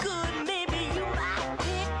real good, maybe you might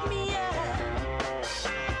pick me up.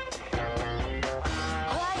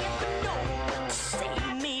 Oh, if I know what to say,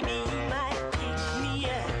 maybe you might pick me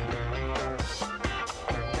up.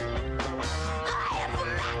 Oh, if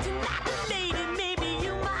I'm acting like a lady, maybe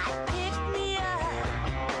you might pick me up.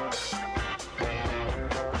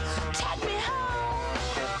 Take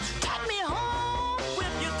me home,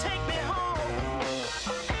 will you take me home?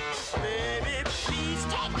 Baby, please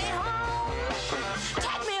take me home,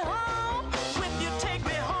 will you take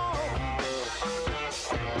me home?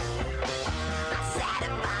 I said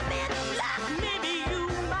if I'm in love, maybe you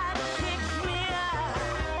might pick me up.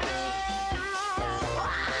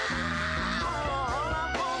 All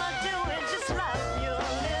I wanna do is just love you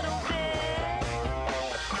a little bit.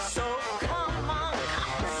 So come on,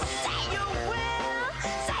 say you will,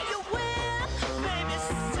 baby,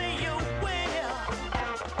 say you will.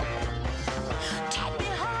 Take me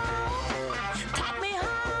home,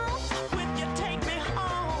 will you take me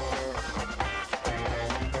home?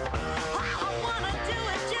 All I wanna do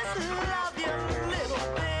is just love you a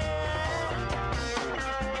little bit.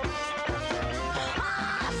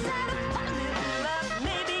 I said if I'm in love,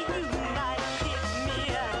 maybe you might pick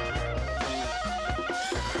me up.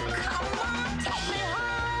 Come on, take me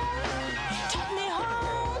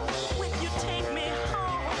home, will you take me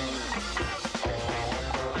home?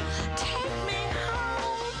 Take me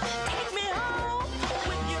home,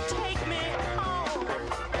 will you take me home?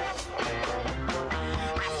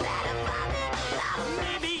 I said if I'm in love,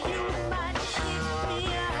 maybe you might pick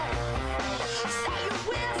me up. Say you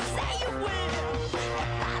will,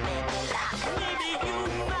 if I'm in love, maybe you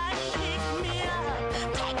might pick me up.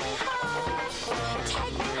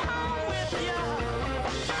 Take me home with you.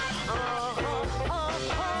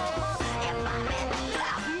 If I'm in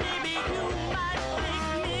love, maybe you might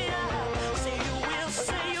pick me up.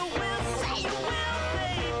 Say you will,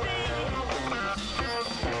 baby.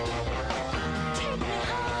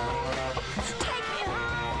 Take me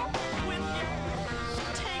home with you.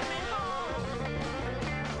 Take me home.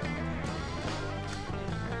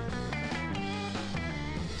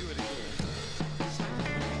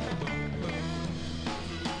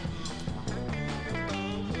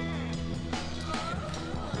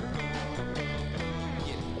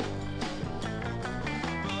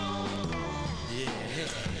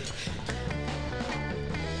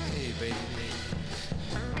 Hey, baby.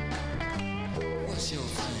 What's your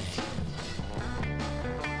thing?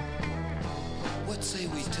 What say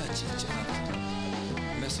we touch each other?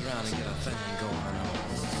 Mess around and get a thing going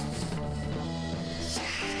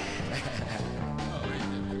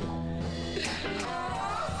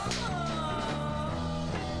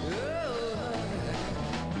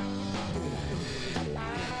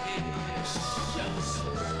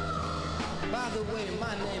By the way,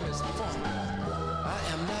 my name is Funk. I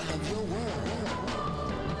am not of your world.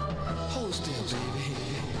 Hold still, baby.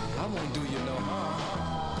 I won't do you no harm.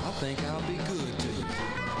 I think I'll be good to you.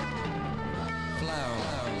 Fly on.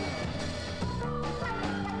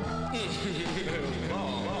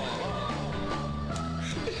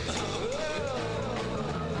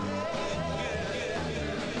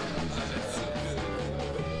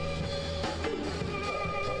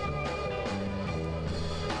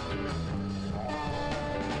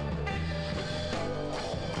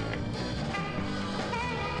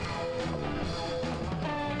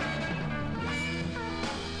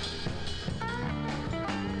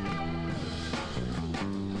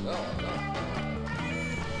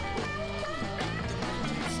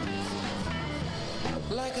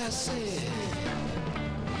 Like I said,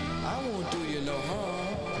 I won't do you no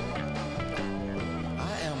harm.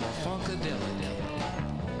 I am a funkadelic,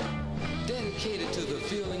 dedicated to the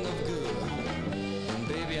feeling of good. And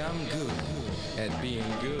baby, I'm good at being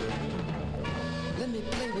good. Let me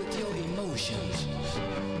play with your emotions,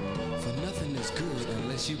 for nothing is good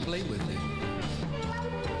unless you play with it.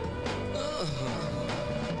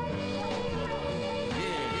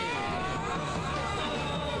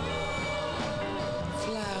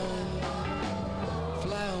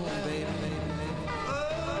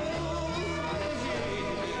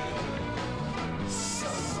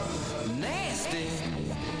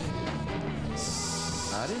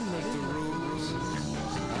 I didn't make the rules.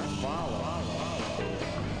 I follow.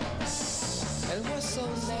 And what's so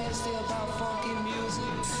nasty about funky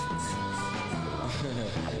music?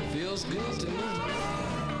 Feels good to me.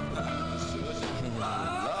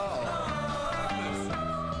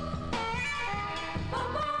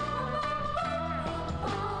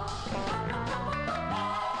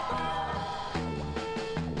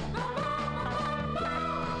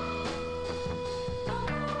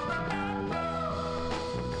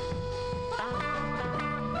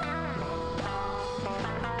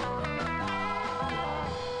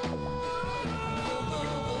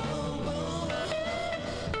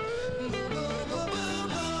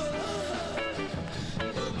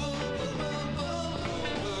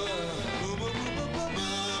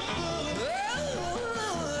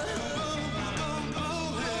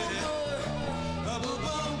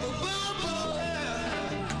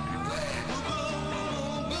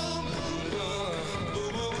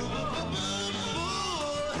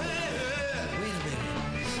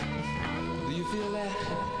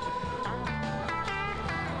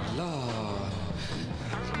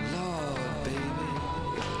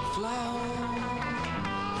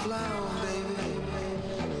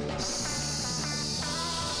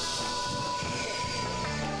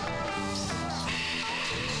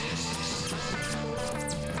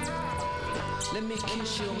 Let me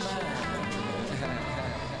kiss your mind.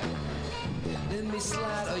 Let me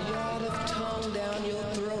slide a yard of tongue down your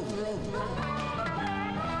throat.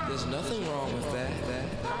 There's nothing wrong with that.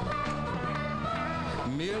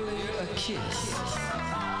 Merely a kiss.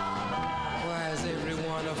 Why is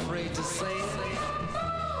everyone afraid to say it?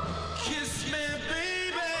 Kiss me,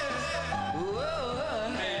 baby. Whoa.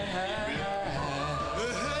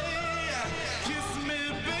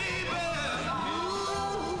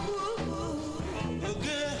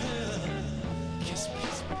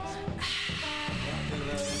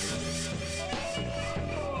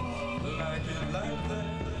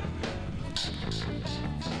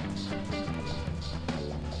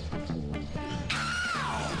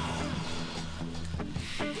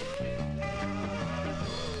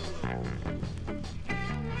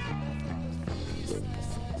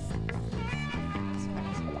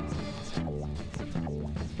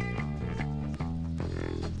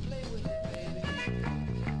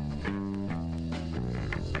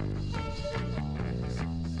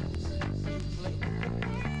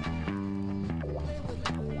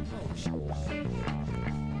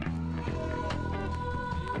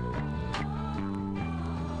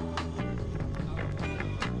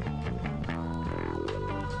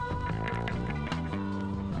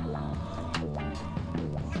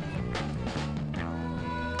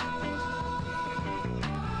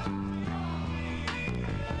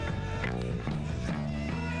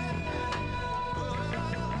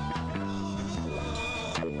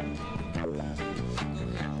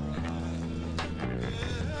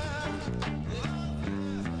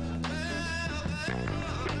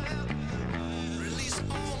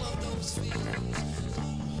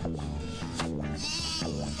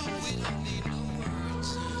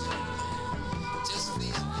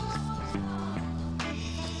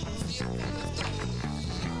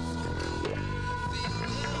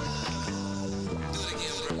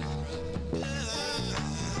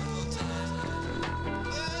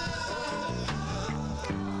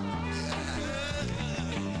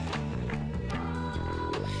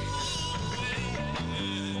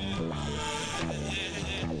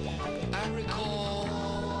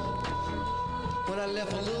 I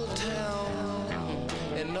left a little town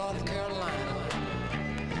in North Carolina.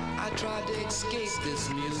 I tried to escape this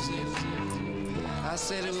music. I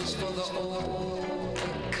said it was for the old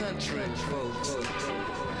country folks.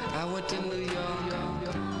 I went to New York,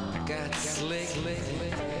 got slick,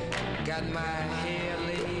 got my hair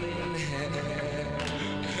laid.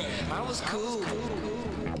 I was cool.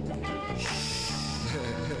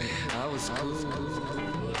 I was cool.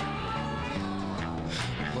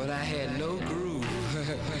 But I had no groove.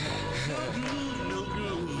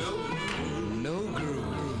 No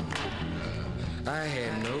groove. I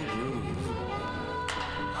had no groove.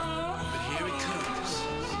 But here it comes.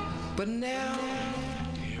 But now,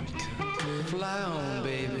 here it comes. Fly on,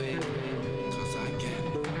 baby. 'Cause I got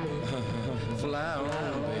it. Fly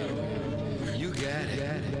on, baby. You got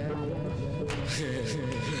it.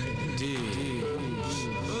 Dig.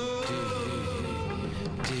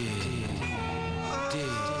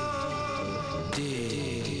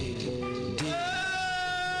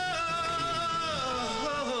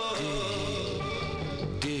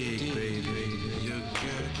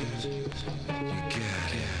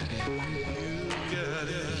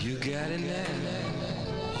 You got it now.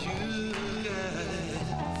 You got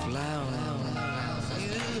it.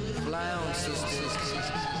 on, sisters.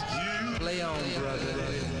 Play on, brother.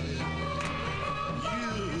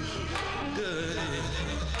 You good.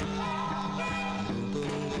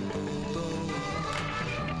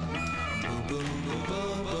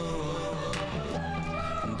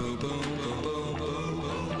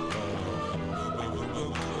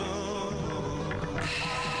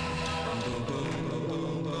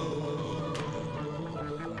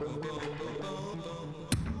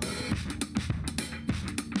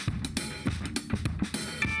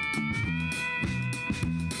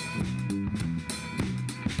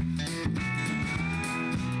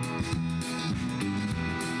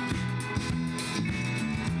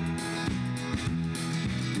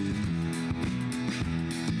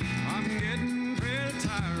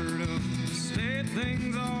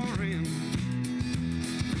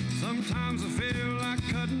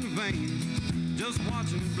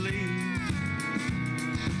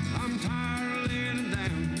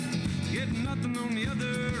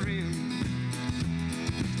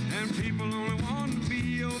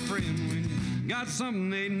 Something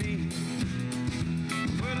they need.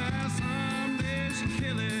 Well, there's some days you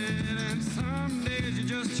kill it, and some days you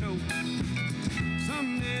just choke.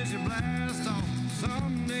 Some days you blast off,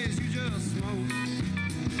 some days you just smoke.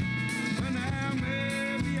 Well, now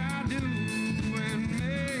maybe I do, and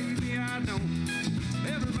maybe I don't.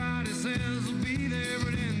 Everybody says they'll be there,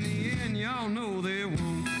 but in the end, y'all know they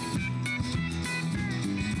won't.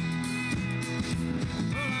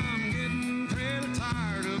 Well, I'm getting pretty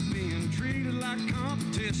tired of being treated like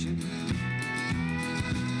competition,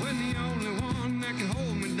 when the only one that can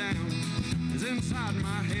hold me down is inside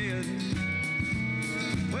my head.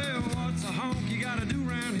 Well, what's a honk you gotta do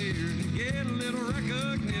around here to get a little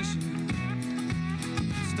recognition?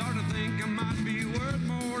 Start to think I might be worth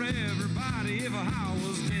more to everybody if I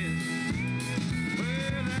was dead.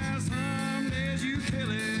 Well, there's some days you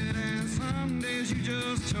kill it, and some days you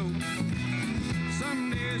just choke.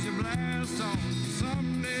 Some days you blast off,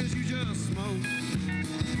 some days you just smoke.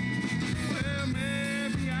 Well,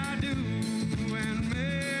 maybe I do, and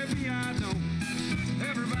maybe I don't.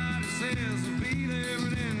 Everybody says they'll be there,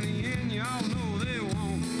 but in the end, y'all know they won't.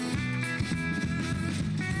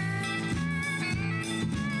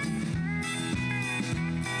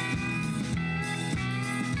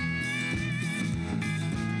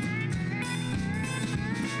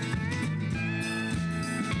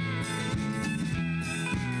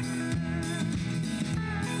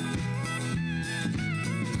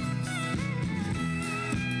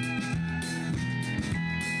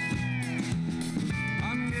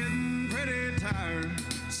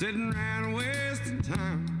 Sitting around wasting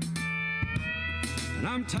time, and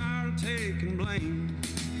I'm tired of taking blame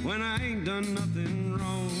when I ain't done nothing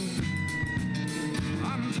wrong.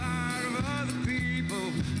 I'm tired of other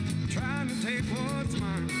people trying to take what's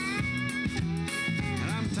mine,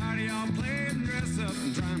 and I'm tired of y'all playing dress up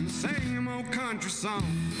and trying to sing them old country songs.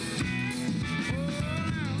 Oh,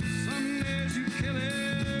 now some days you kill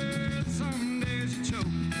it, some days you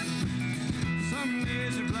choke, some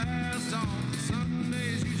days you blast off, some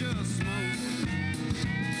days you just smoke.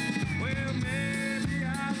 Well, maybe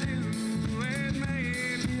I do, and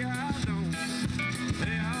maybe I don't.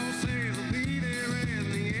 They all say they'll be there, in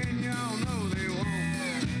the end, y'all know they won't.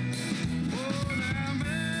 Oh, now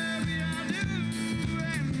maybe I do,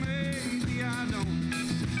 and maybe I don't.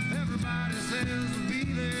 Everybody says they'll be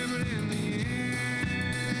there, but in the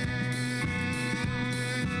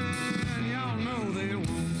end, y'all know they won't.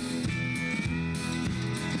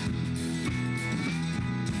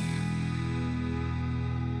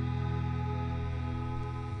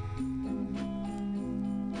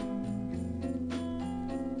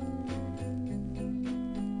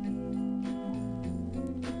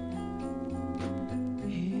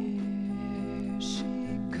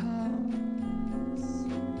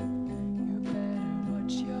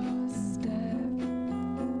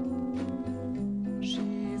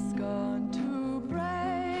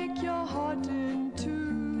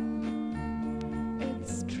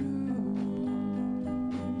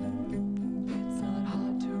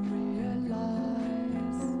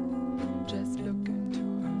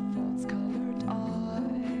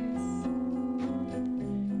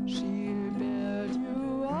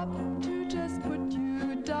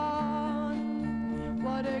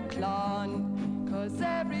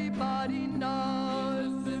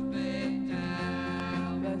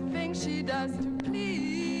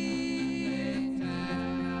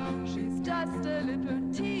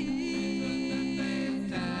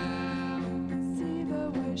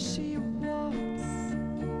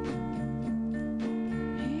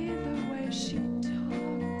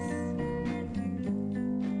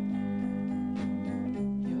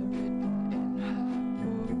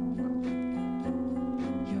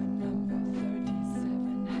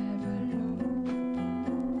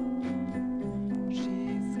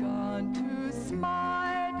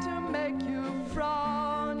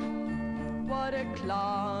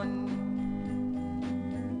 clown.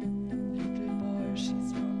 Little boy,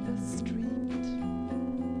 she's from the street.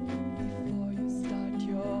 Before you start,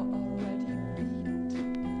 you're already beat.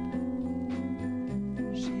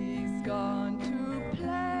 She's gone to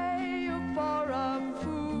play you for a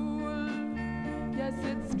fool. Yes,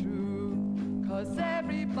 it's true, 'cause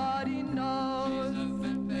everybody knows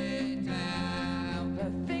the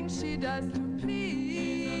things she does to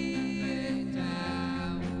please.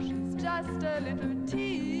 She's just a little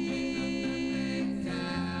tease.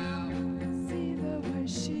 See the way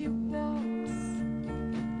she walks,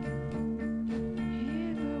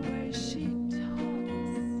 hear the way she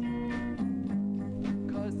talks,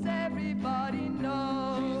 'cause everybody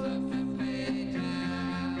knows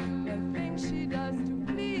the things she does to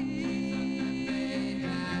please.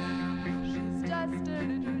 She's just a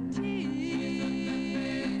little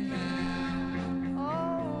tease.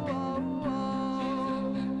 Oh, oh, oh.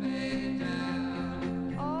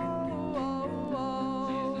 Oh,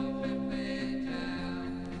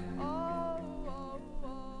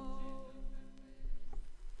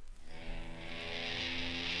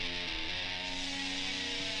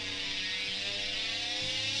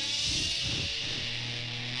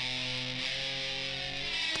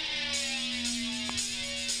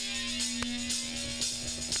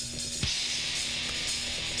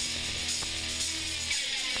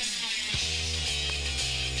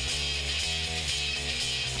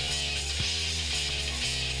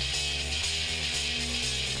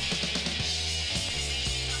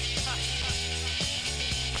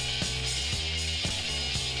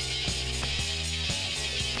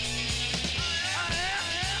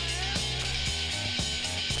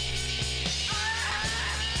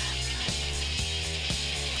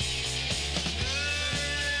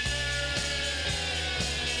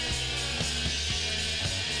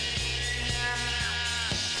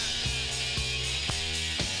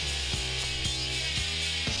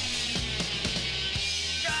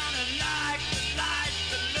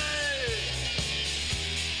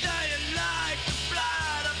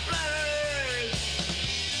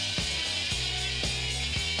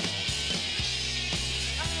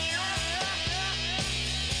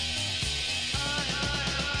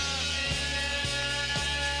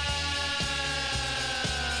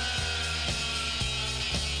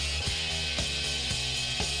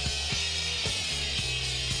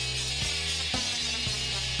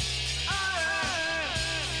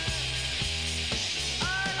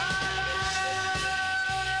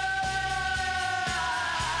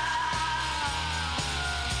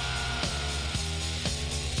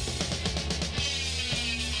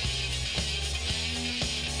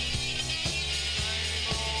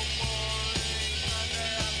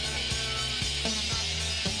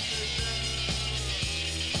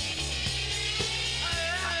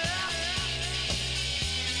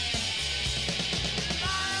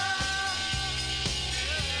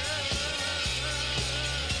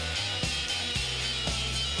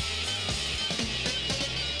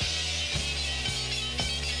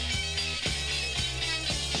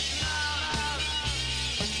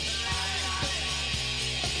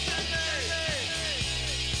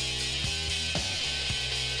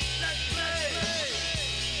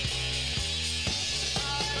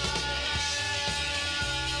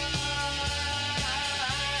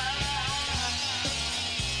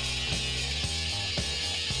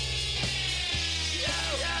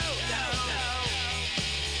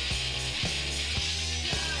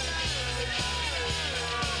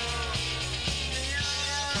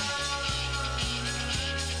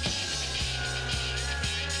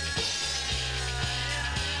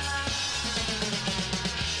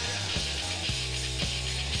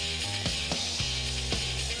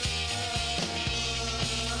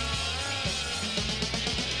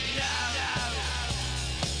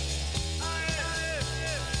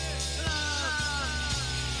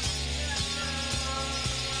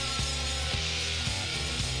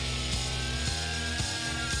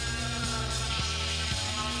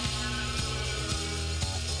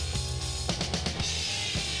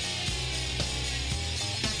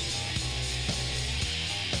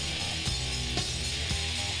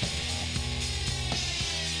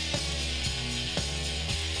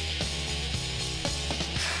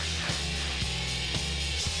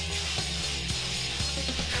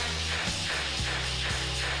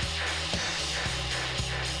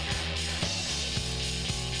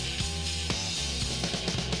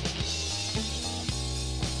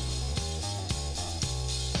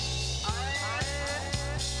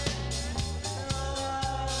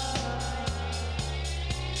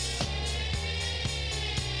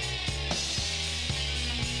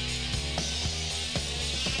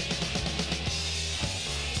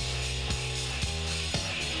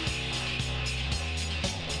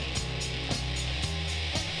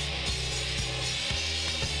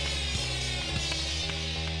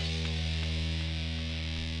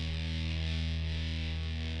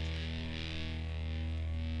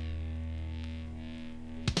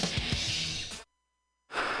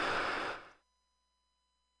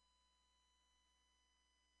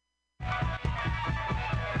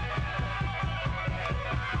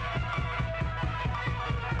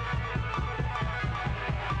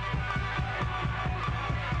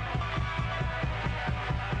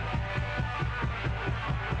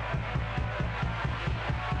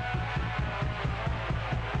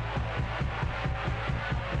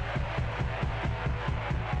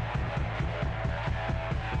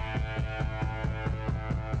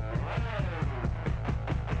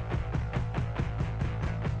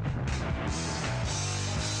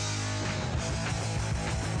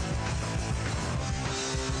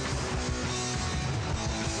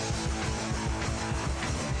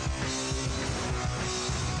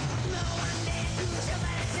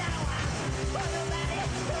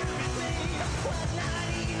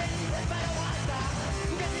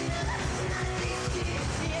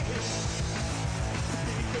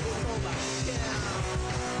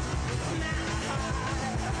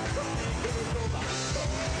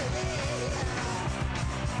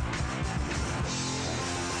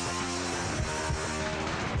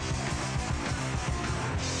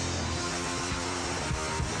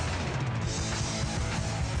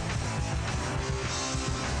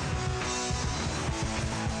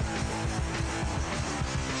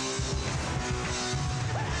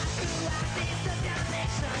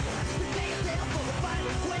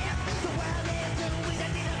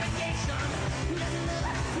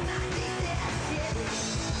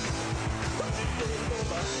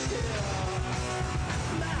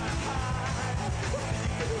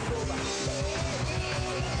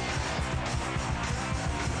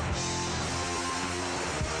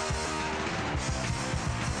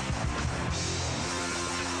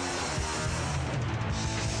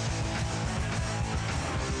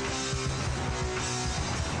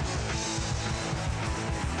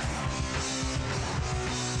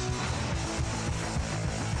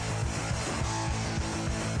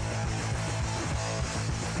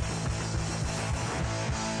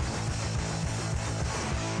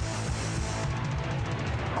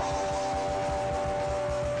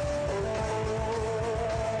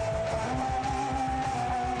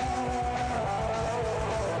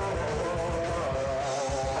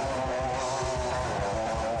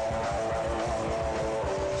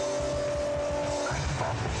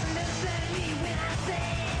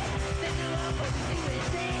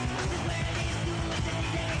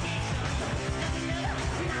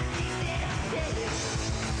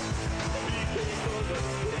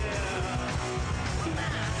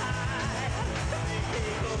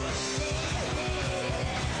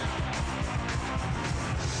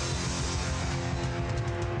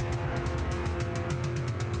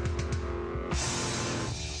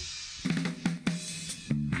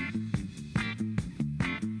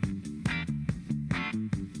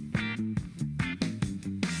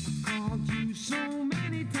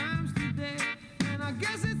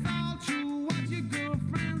 guess it's all true what your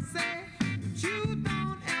girlfriends say. But you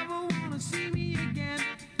don't ever wanna see me again.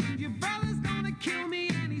 And your brother's gonna kill me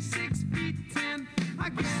and he's 6'10". I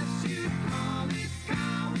guess you'd call it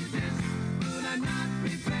cowardice, but I'm not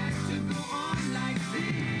prepared to go on like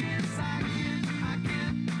this. I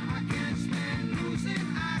can't stand losing.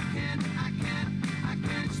 I can't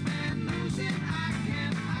stand losing. I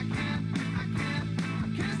can't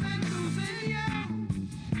stand losing you.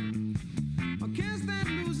 I can't stand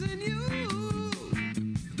losing you.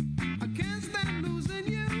 I can't stand losing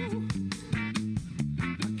you.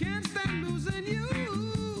 I can't stand losing you.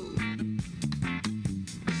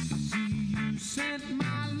 I see you sent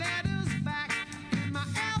my letters back and my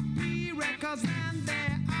LP records and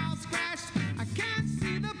they're all scratched. I can't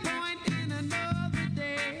see the point in another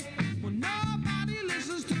day when nobody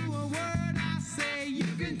listens to a word I say. You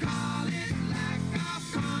can call it lack of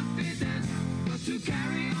confidence, but to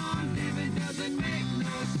carry on living doesn't make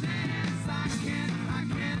no sense. I can't stand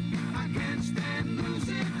losing. I can't stand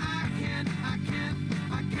losing. I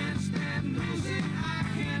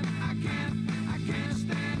can't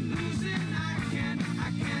stand losing. I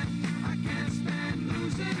can't stand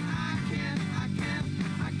losing. I can't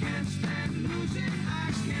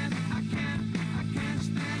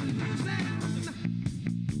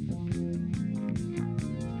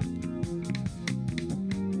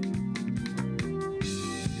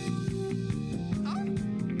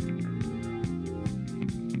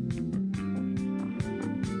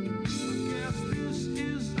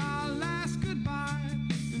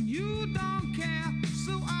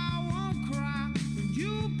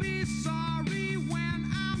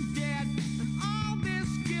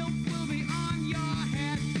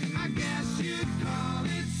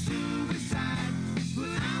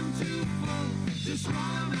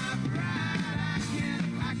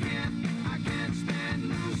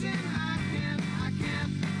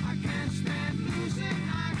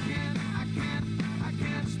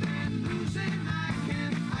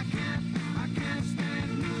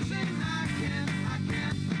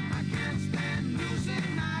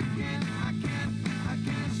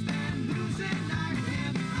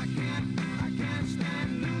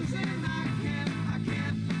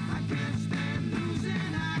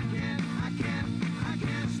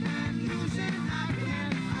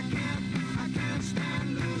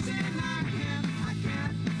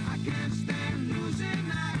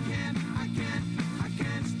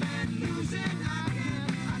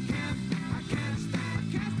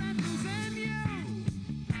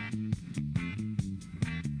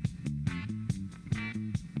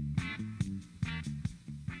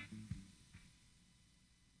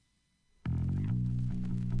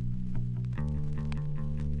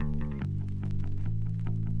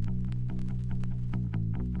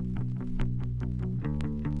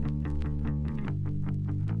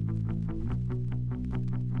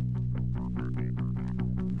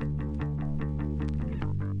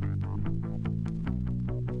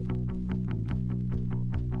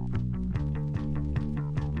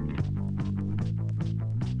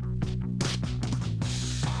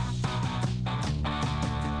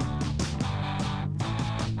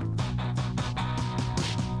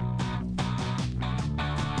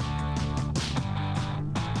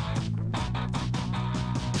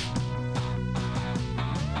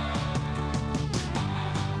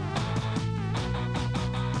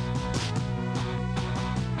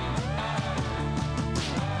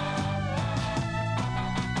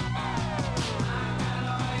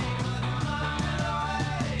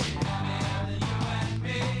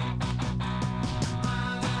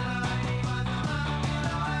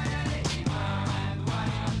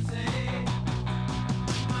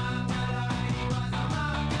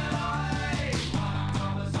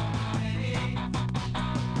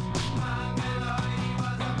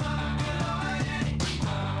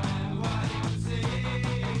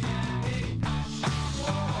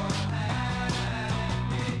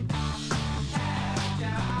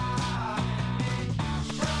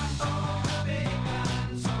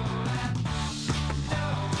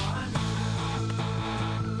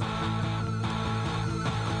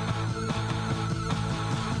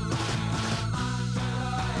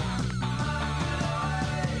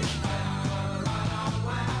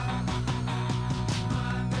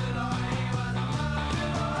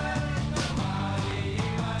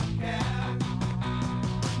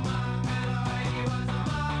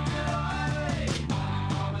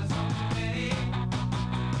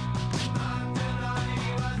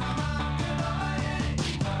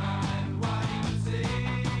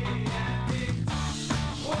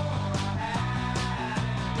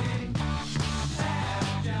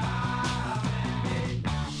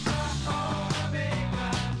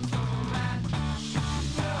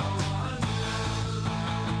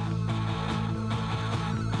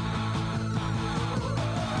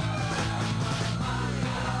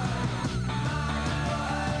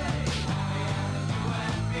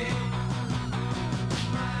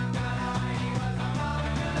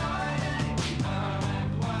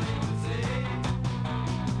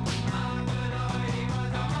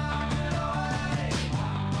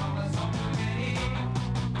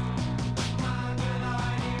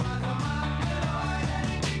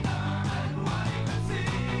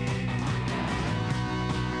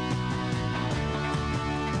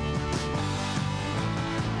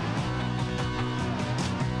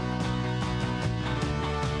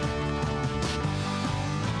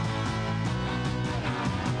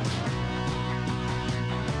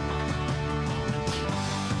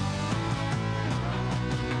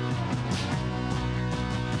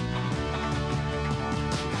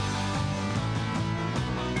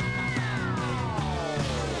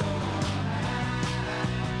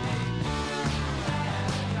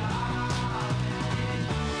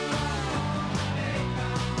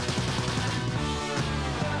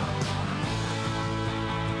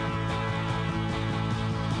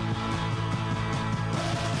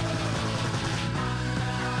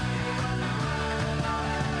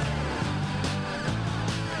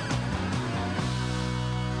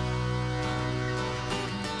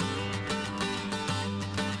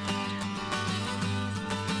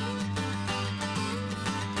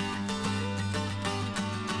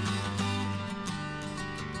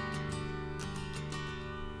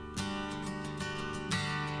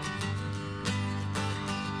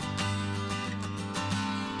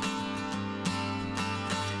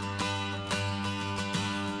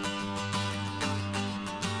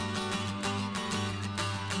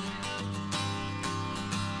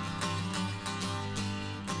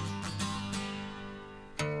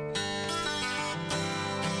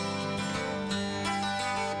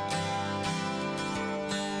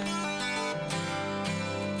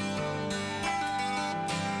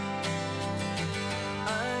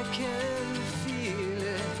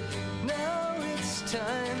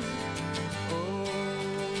time. Open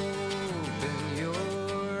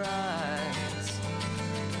your eyes.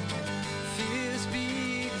 Fears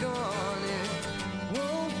be gone, it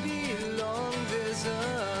won't be long. There's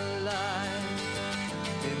a light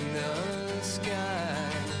in the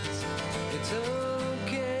skies. It's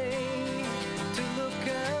okay to look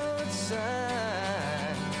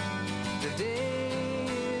outside. The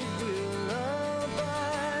day will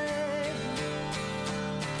abide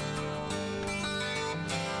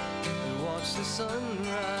and watch the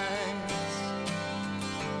sunrise.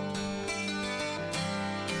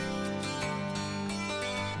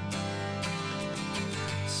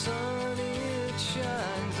 Sun, it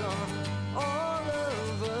shines on all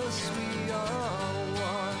of us. We are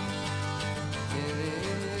one in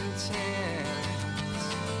its hands.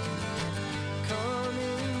 Come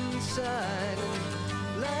inside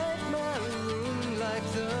and light my room like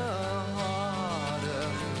the heart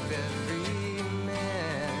of every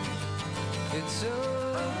man. It's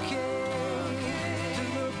okay to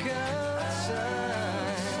look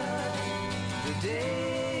outside. The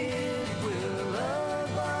day will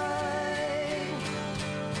abide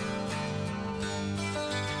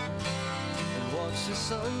and watch the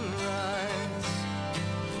sunrise.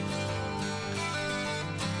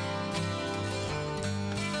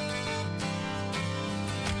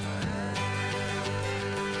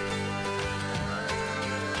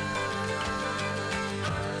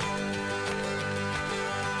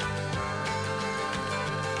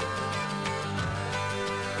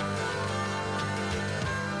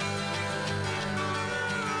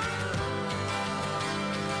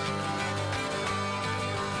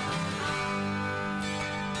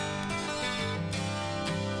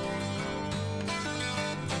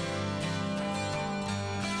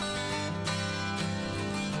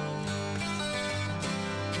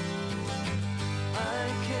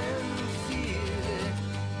 I can feel it.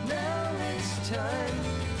 Now it's time.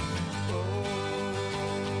 Open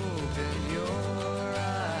your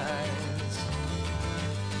eyes.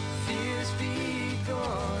 Fears be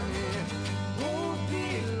gone. It won't be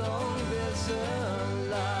long. There's a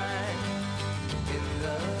light in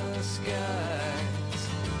the skies.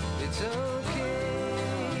 It's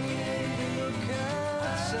okay to look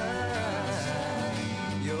outside.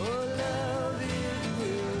 Your love, it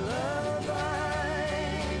will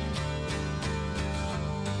abide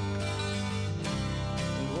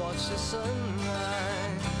and watch the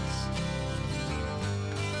sunrise.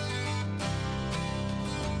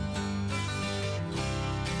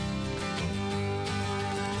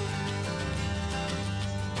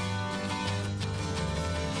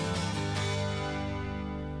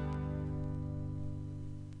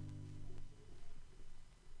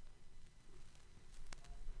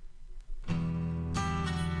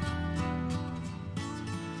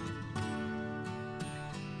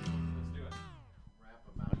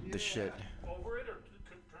 The shit. Over it or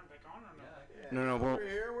turn back on or no? No,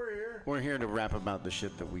 we're here to rap about the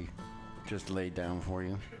shit that we just laid down for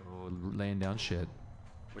you. Oh, laying down shit.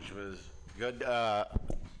 Which was good.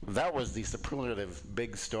 That was the superlative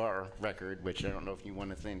Big Star record, which I don't know if you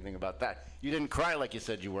want to say anything about that. You didn't cry like you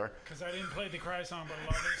said you were. Because I didn't play the cry song, but a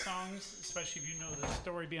lot of their songs, especially if you know the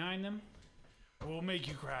story behind them, will make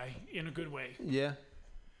you cry in a good way. Yeah.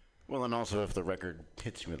 Well, and also if the record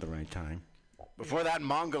hits you at the right time. Before that,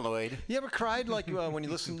 Mongoloid. You ever cried like when you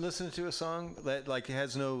listen to a song that like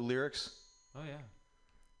has no lyrics? Oh yeah.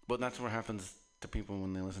 Well, that's what happens to people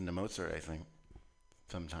when they listen to Mozart, I think.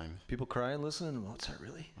 Sometimes. People cry and listen to Mozart,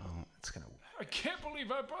 really? Oh, it's kind of. I can't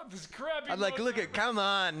believe I brought this crappy. I'm like, Mozart. look at, come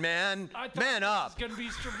on, man, I thought man up. It's gonna be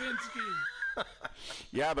Stravinsky.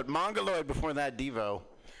 Yeah, but Mongoloid before that, Devo.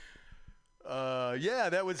 Yeah,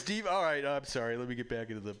 that was Devo. All right, I'm sorry. Let me get back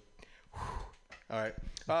into the. All right.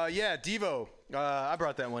 Yeah, Devo. I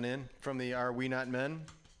brought that one in from the Are We Not Men?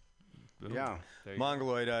 Yeah.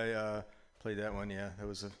 Mongoloid, I played that one, yeah. That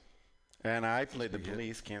was a... And I played The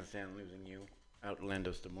Police, Can't Stand Losing You,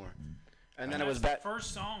 Outlandos D'Amour. And then that's it was the that...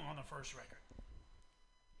 first song on the first record.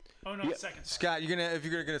 Oh, no, Yeah. the second song. Scott, if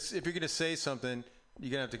you're gonna say something,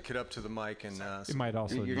 you're gonna have to get up to the mic and. It might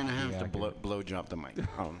also. You're going to have to accurate. blow drop the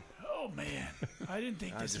microphone. Oh, man. I didn't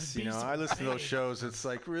think this just, would be so I listen to those big. shows. It's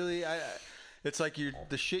like, really? It's like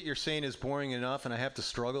the shit you're saying is boring enough, and I have to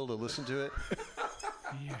struggle to listen to it.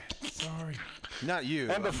 Yeah, sorry. Not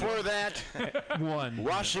you. And before that,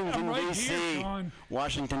 Washington, right D.C. here, John.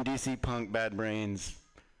 Washington, D.C. punk, Bad Brains.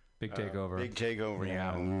 Big takeover. Big takeover,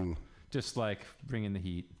 yeah. Ooh. Just like bringing the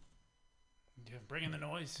heat. Yeah, bring in the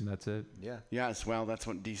noise. And that's it. Yeah. Yes, well, that's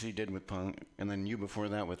what D.C. did with punk. And then you before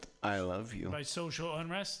that with I Love You. By Social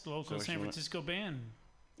Unrest, local San Francisco band.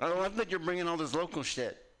 I love that you're bringing all this local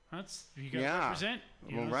shit. That's you got to represent.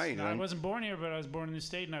 Well, right. I wasn't born here, but I was born in this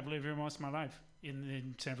state, and I've lived here most of my life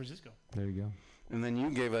in San Francisco. There you go. And then you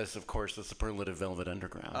gave us, of course, the superlative Velvet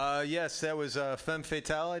Underground. Yes, that was Femme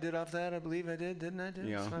Fatale. I did off that. I believe I did, didn't I?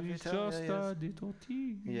 Yeah. Femme Fatale.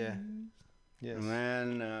 Yeah. Yes. And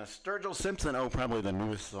then Sturgill Simpson. Oh, probably the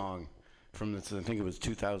newest song from this. I think it was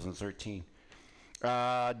 2013.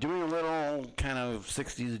 Doing a little kind of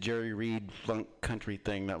 60s Jerry Reed funk country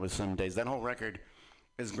thing that was some days. That whole record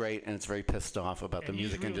is great, and it's very pissed off about the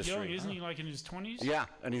music industry. Young, isn't he like in his 20s? Yeah,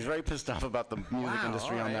 and he's very pissed off about the music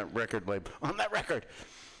industry on that record label. On that record.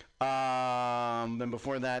 Then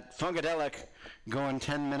before that, Funkadelic going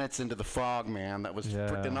 10 minutes into the fog, man. That was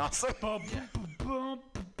freaking awesome.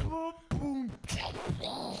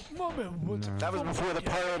 That was before the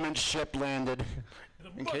Parliament ship landed.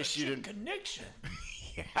 In case you didn't. Connection.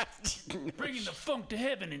 Bringing the funk to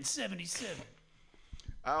heaven in 77.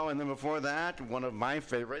 Oh, and then before that, one of my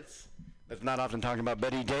favorites that's not often talked about,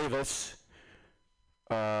 Betty Davis.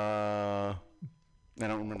 I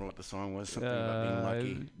don't remember what the song was. Something about being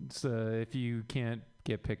lucky. It's, if you can't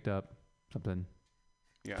get picked up, something.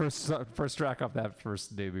 Yeah. First track off that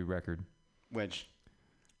first debut record. Which,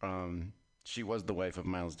 she was the wife of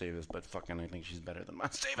Miles Davis, but fucking I think she's better than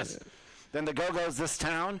Miles Davis. Then the Go-Go's This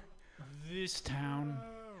Town. This Town.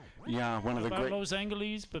 Yeah, one of the about great. Los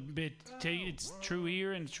Angeles, but it's true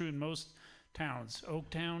here and it's true in most towns.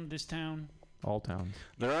 Oaktown, this town. All towns.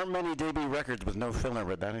 There aren't many debut records with no filler,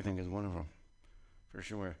 but that I think is one of them, for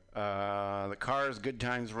sure. The Cars, Good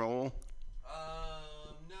Times Roll.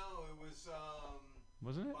 No, it was.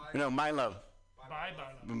 Wasn't it? No, My Love. Bye.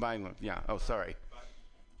 My Love. Yeah. Oh, sorry.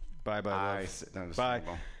 Bye. Bye. Bye.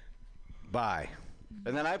 Bye.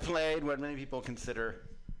 And then I played what many people consider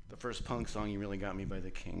the first punk song, "You Really Got Me" by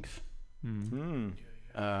the Kinks. But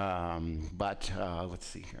let's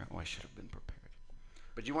see here. Oh, I should have been prepared.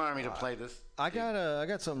 But you wanted me to play this? I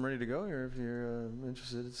got something ready to go here if you're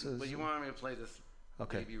interested. It says. But you wanted me to play this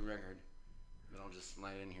debut record. Then I'll just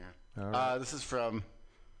slide in here. All right. This is from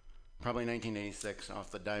probably 1986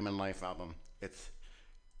 off the Diamond Life album. It's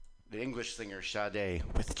the English singer Sade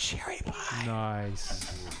with Cherry Pie.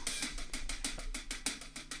 Nice.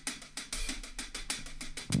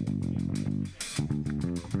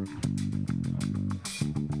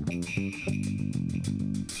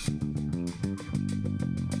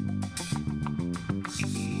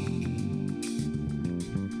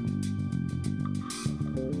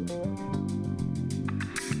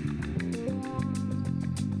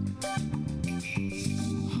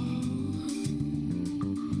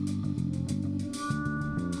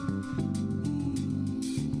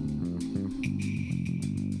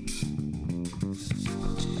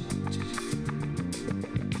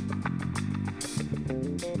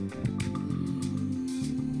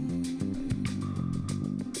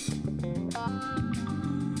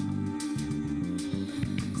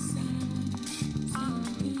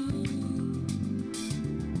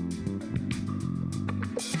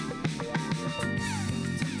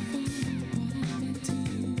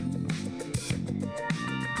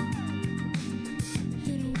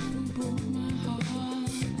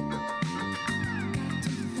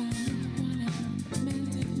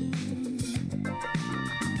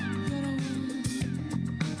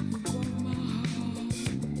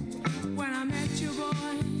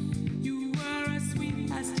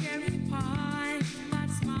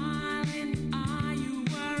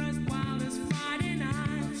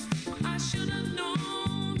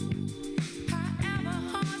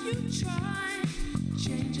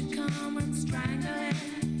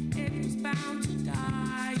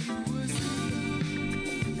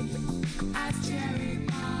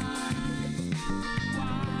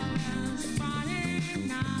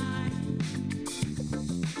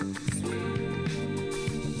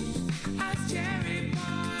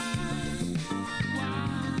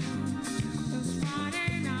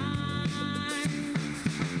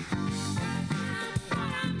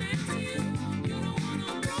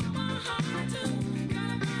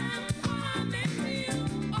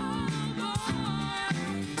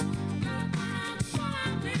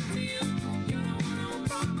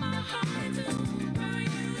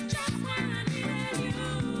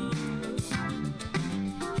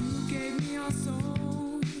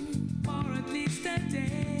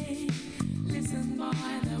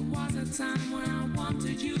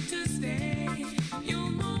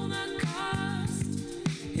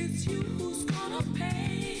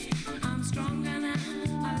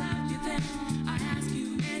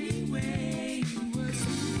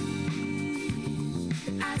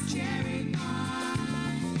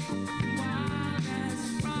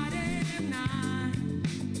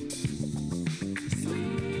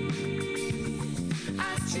 Sweet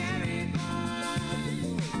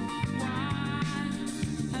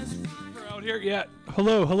here? Yeah.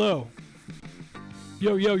 Hello, hello.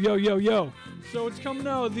 Yo, yo, yo, yo, yo. So it's coming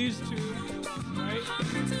out of these two, right?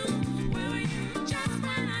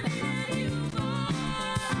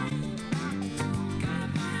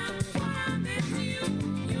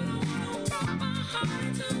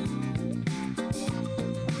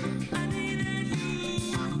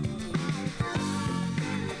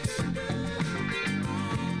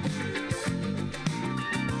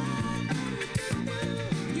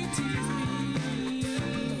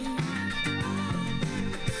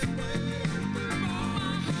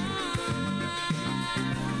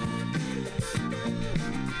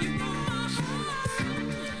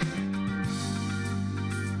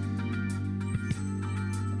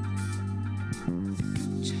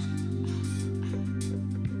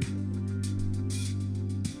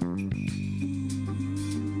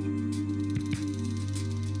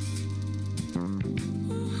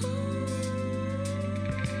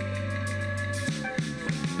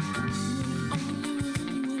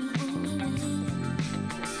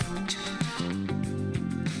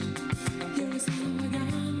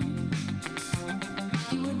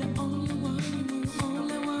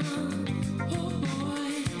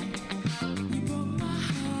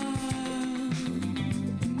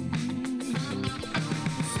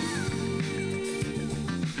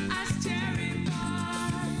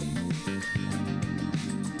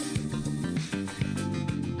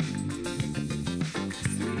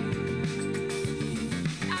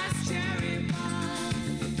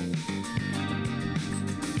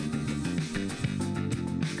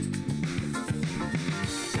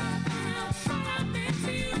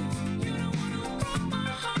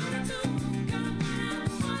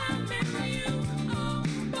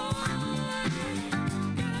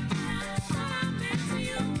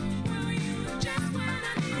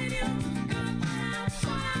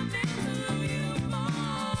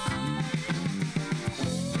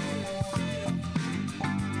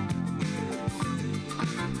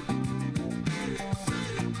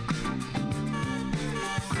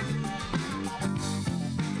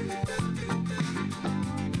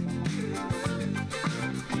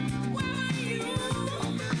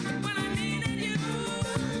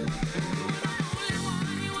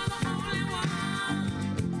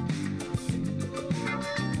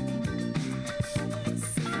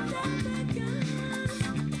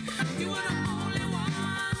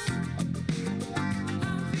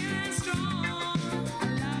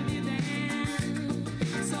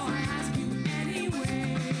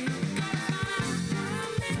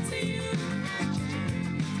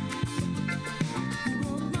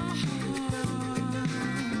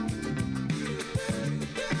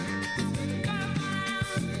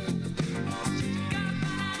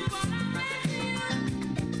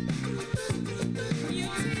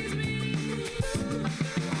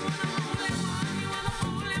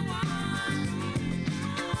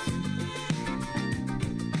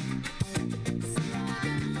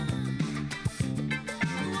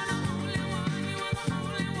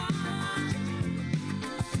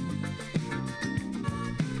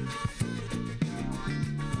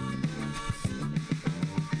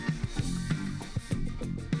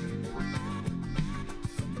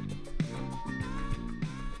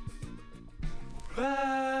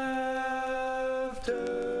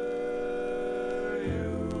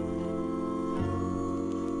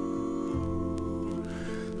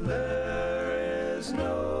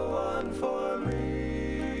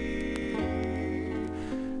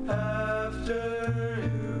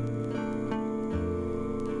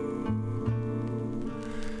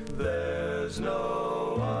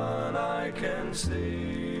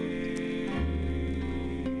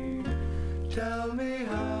 Tell me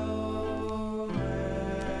how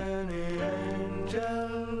many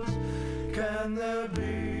angels can there be?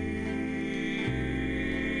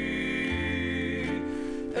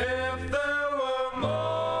 If there were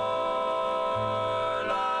more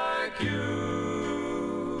like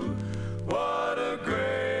you, what a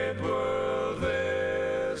great world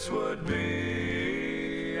this would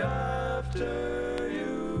be after you.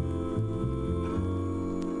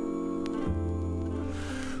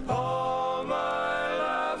 All my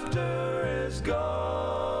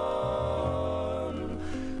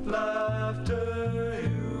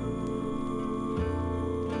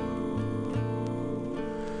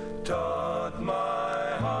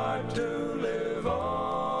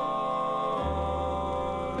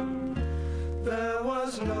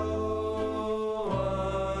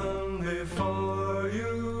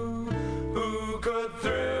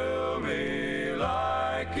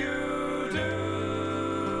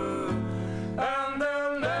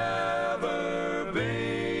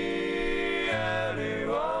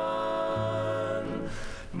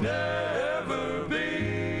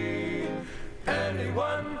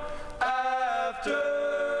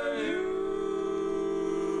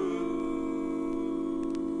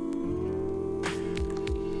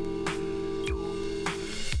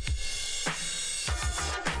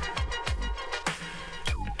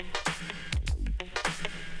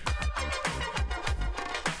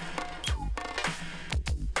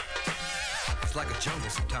It's like a jungle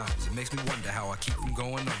sometimes. It makes me wonder how I keep from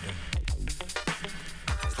going under.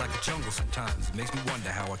 It's like a jungle sometimes. It makes me wonder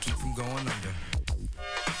how I keep from going under.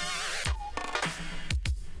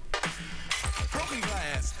 Broken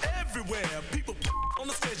glass everywhere. People on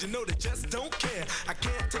the stage, you know they just don't care. I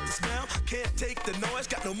can't take the smell, can't take the noise.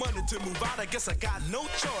 Got no money to move out, I guess I got no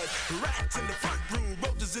choice. Rats in the front room,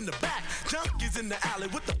 roaches in the back, junkies in the alley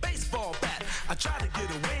with a baseball bat. I tried to get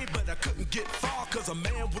away, but I couldn't get far, cause a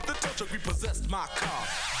man with a tow truck repossessed my car.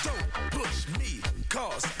 Don't push me,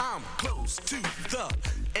 cause I'm close to the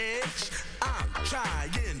edge. I'm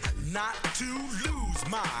trying not to lose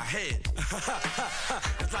my head.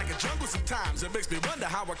 It's like a jungle sometimes. It makes me wonder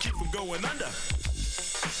how I keep from going under.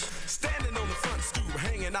 Standing on the front stoop,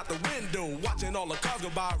 hanging out the window, watching all the cars go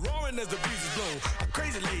by, roaring as the breezes blow. A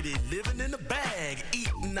crazy lady living in a bag,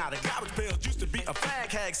 eating out of garbage pails. Used to be a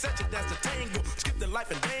fag hag, such a dance to tango. Skipped the life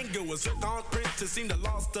and dango. A zircon princess seemed to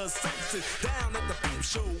lost her senses. Down at the peep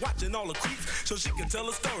show, watching all the creeps, so she could tell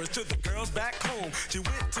her stories to the girls back home. She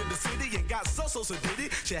went to the city and got so did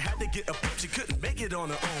it. She had to get a pimp, she couldn't make it on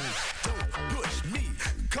her own. Don't push me,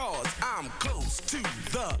 cause I'm close to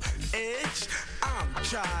the edge. I'm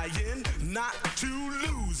trying not to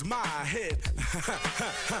lose my head.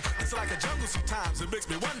 It's like a jungle sometimes. It makes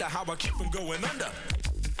me wonder how I keep from going under.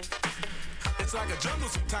 It's like a jungle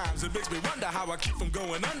sometimes. It makes me wonder how I keep from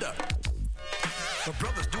going under. My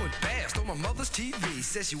brother's doing fast on my mother's TV.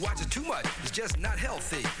 Says she watches too much, it's just not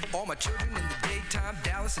healthy. All my children in the daytime,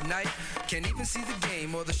 Dallas at night. Can't even see the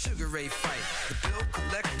game or the Sugar Ray fight. The bill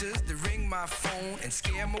collectors, they ring my phone and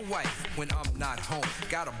scare my wife when I'm not home.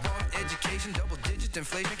 Got a bum education, double digit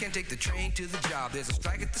inflation. Can't take the train to the job, there's a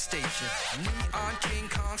strike at the station. Neon King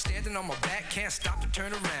Kong standing on my back, can't stop to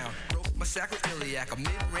turn around. Broke my sacroiliac, a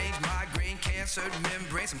mid-range migraine, cancer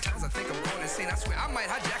membrane. Sometimes I think I'm going insane, I swear I might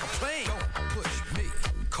hijack a plane. Don't push me,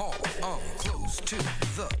 call, I'm close to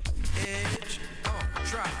the edge. I'm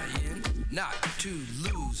trying not to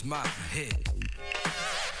lose my head.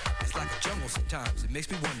 It's like a jungle sometimes. It makes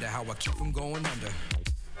me wonder how I keep from going under.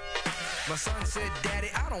 My son said, Daddy,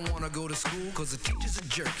 I don't want to go to school cause the teacher's a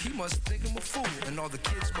jerk. He must think I'm a fool and all the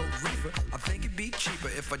kids smoke reefer. I think it'd be cheaper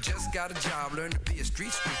if I just got a job, learn to be a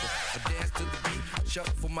street sweeper. I dance to the beat,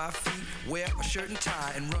 shuffle my feet, wear a shirt and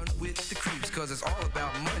tie and run with the creeps. Cause it's all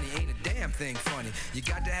about money, ain't a damn thing funny. You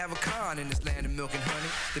got to have a con in this land of milk and honey.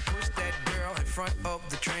 They pushed that girl in front of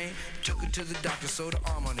the train, took her to the doctor, sewed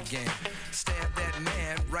her arm on again. Stabbed that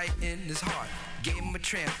man right in his heart, gave him a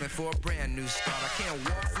transplant for a brand new start. I can't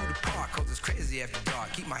walk through the park cause it's crazy after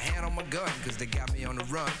dark. Keep my hand on my gun cause they got me on the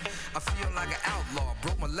run. I feel like an outlaw,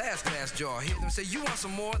 broke my last glass jaw. Hear them say, you want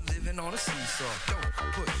some more? Living on a seesaw.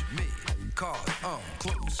 Don't push me, cause I'm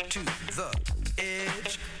close to the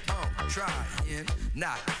edge. I'm trying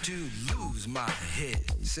not to lose my head.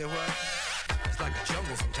 You say what? It's like a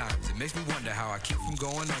jungle sometimes. It makes me wonder how I keep from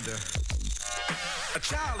going under. A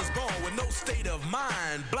child is born with no state of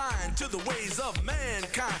mind, blind to the ways of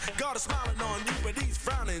mankind. God is smiling on you, but he's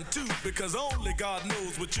frowning too, because only God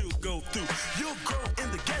knows what you'll go through. You'll grow in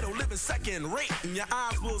the ghetto, living second rate, and your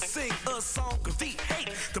eyes will sing a song of deep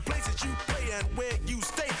hate. The places you play and where you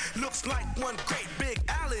stay looks like one great big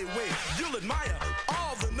alleyway. You'll admire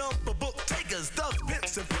all the number book takers, thugs,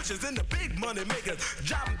 pimps, and pushers, and the big money makers.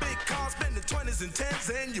 Driving big cars, spending 20s and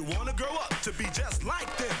 10s, and you wanna grow up to be just like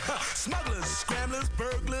them. Smugglers, scramblers,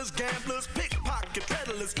 burglars, gamblers, pickpocket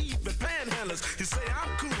peddlers, even panhandlers. You say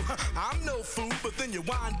I'm cool, I'm no fool, but then you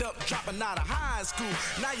wind up dropping out of high school.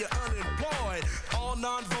 Now you're unemployed, all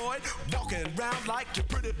non-void, walking around like your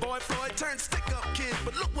pretty boy Floyd. Turned stick-up kid,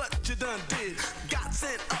 but look what you done did. Got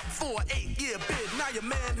sent up for an 8-year bid. Now your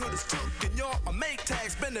manhood is took and you're a make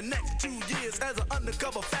tag. Spend the next 2 years as an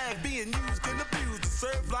undercover fag, being used and abused to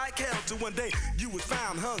serve like hell. Till one day you was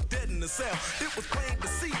found hung dead in the cell. It was plain to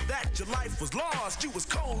see that your life was lost. You was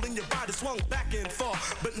cold and your body swung back and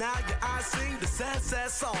forth. But now your eyes sing the sad, sad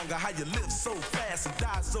song of how you live so fast and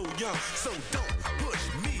die so young. So don't push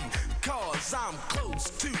me, cause I'm close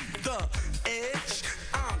to the edge.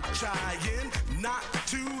 I'm trying not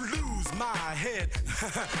to lose my head.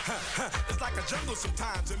 It's like a jungle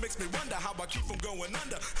sometimes. It makes me wonder how I keep from going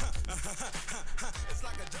under. It's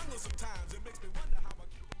like a jungle sometimes. It makes me wonder how I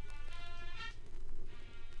keep.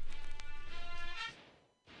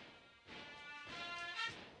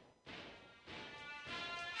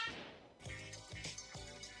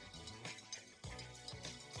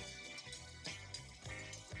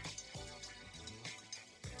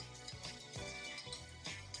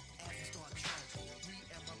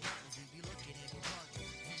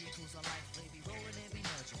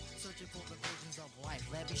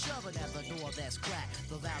 Let me shoving at the ignore that's crack.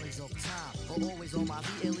 The valleys of time are always on my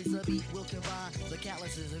feet. At least a beat will combine the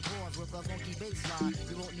calluses and corns with a funky bass line.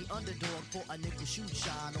 You won't need underdog for a nickel shoe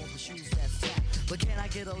shine on the shoes that's tap. But can I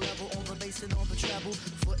get a level on the bass and on the treble?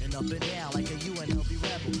 Footing up and down like a UNLV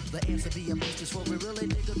rebel. The answer be a mistress for we really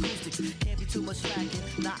dig acoustics. Can't be too much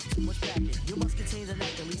slacking, not too much backing. You must contain the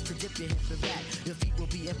neck at least to dip your hip and back. Your feet will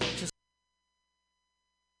be in function.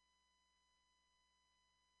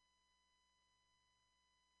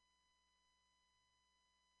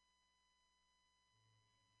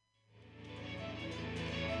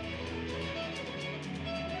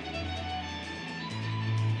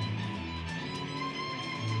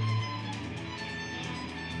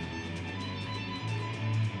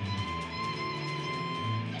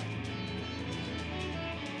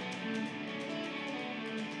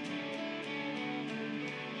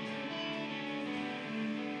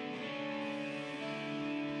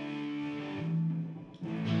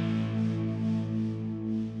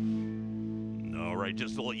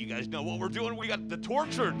 Just to let you guys know what we're doing, we got the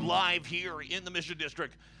Tortured live here in the Mission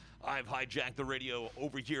District. I've hijacked the radio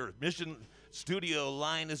over here. Mission Studio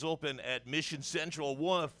line is open at Mission Central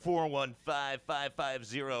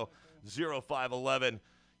 415-550-0511.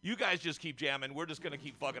 You guys just keep jamming. We're just going to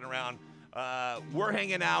keep fucking around. We're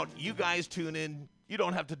hanging out. You guys tune in. You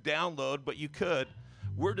don't have to download, but you could.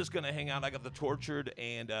 We're just going to hang out. I got the Tortured,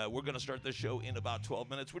 and we're going to start the show in about 12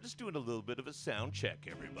 minutes. We're just doing a little bit of a sound check,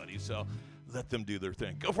 everybody. So let them do their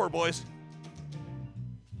thing. Go for it, boys.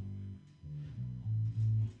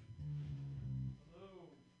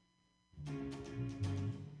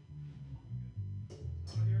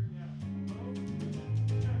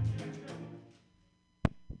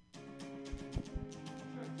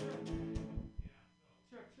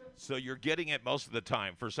 So you're getting it most of the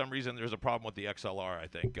time. For some reason, there's a problem with the XLR, I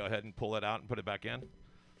think. Go ahead and pull it out and put it back in.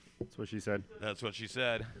 That's what she said. That's what she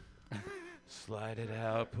said. Slide it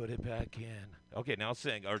out, put it back in. Okay, now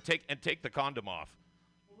sing. Or take the condom off.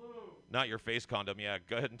 Hello. Not your face condom. Yeah,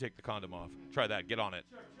 go ahead and take the condom off. Try that. Get on it.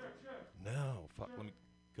 Check. No. Fuck. Let me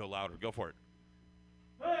go louder. Go for it.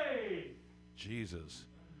 Hey! Jesus.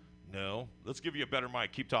 No. Let's give you a better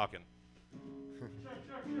mic. Keep talking. Check.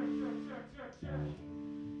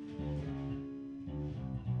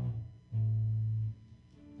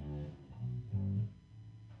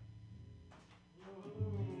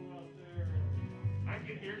 I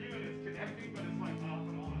can hear you and it's connecting, but it's like off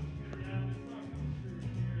and on. Yeah, it's not coming through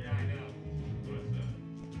here. Yeah, I know. So it's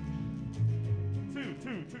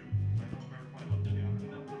two. I don't remember if I left it down or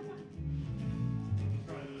not. Let's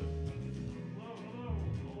try this. Hello.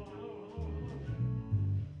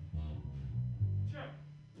 Check.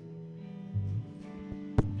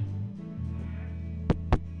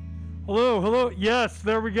 Hello. Yes,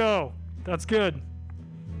 there we go. That's good.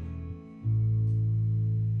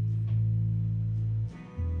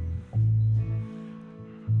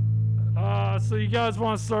 So you guys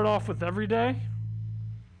want to start off with every day?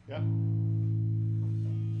 Yeah.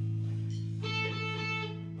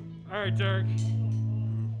 All right, Derek.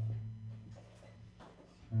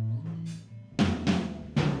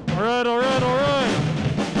 All right.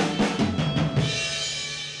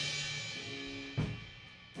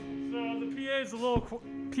 So the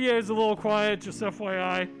PA is a little quiet, just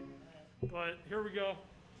FYI. But here we go.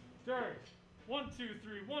 Derek, 1, 2,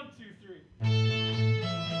 3, 1, 2, 3.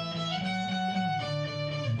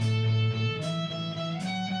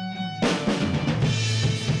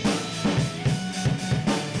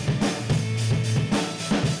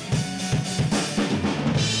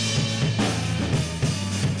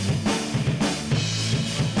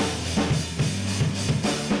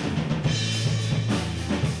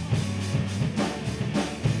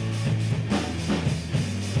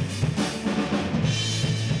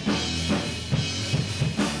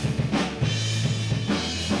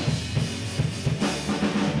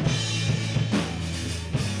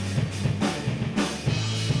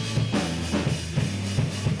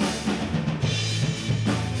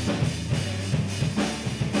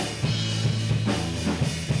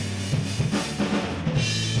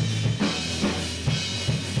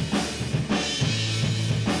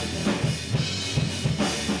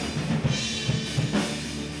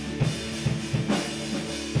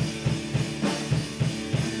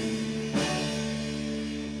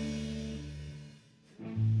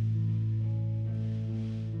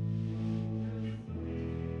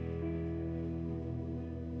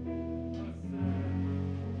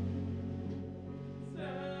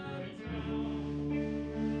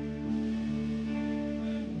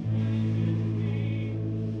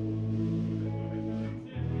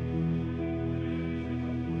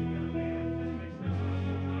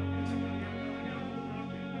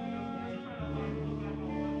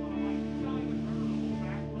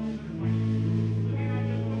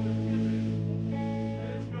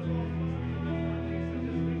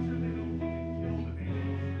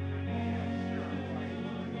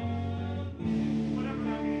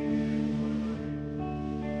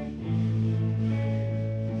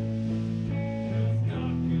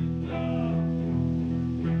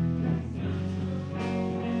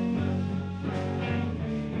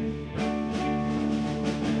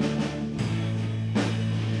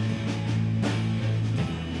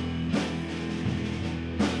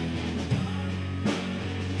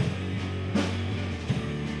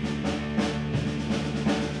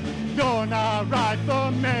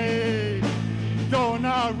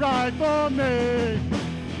 right for me.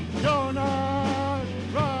 You're not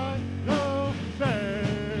right, no babe.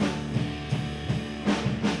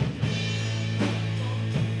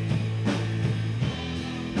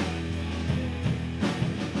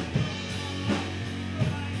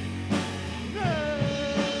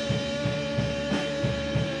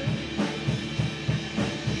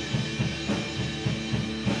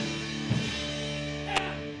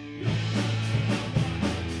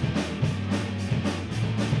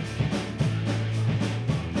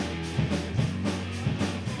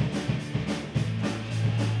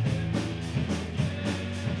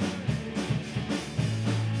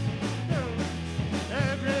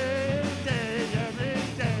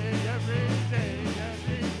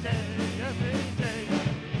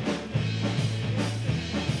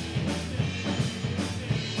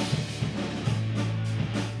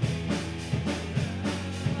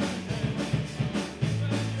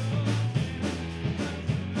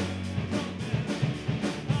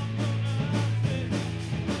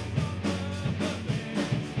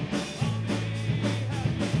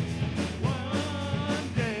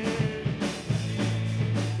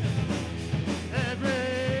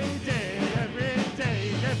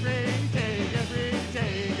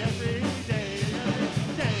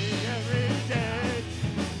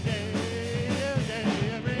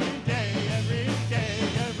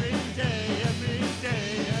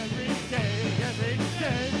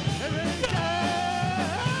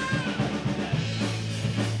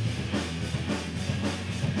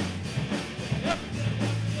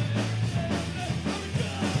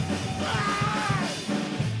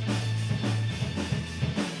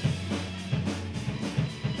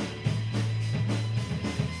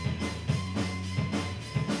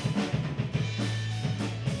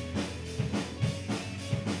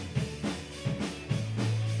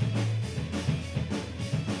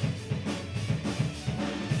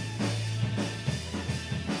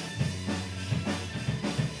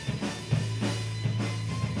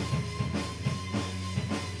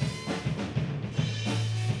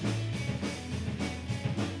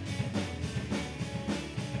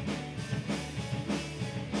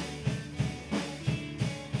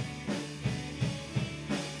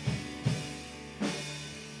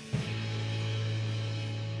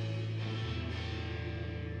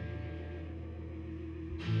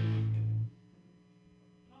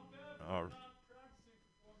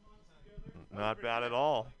 Not bad at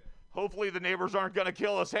all. Hopefully the neighbors aren't going to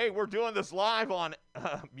kill us. Hey, we're doing this live on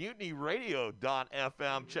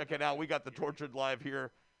MutinyRadio.fm. Check it out. We got the Tortured live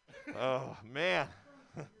here. Oh, man.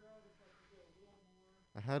 I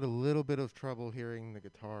had a little bit of trouble hearing the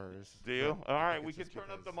guitars. Do you? All right, we can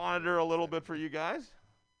turn up the monitor a little bit for you guys.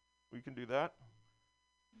 We can do that.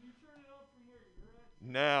 Can you turn it up from where you're at?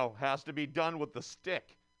 No, has to be done with the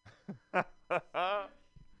stick. You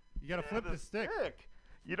got to flip the stick.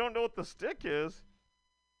 You don't know what the stick is?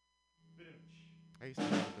 I used to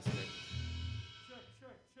have the stick. Check,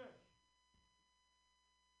 check, check.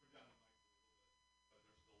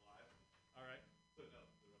 All right. Oh,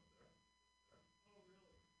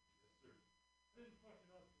 really? I didn't fuck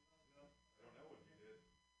it up. I don't know what you did.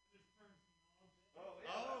 Just turned some knobs.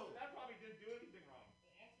 Oh, that probably didn't do anything wrong.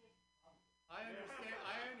 I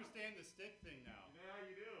understand the stick thing now. Yeah,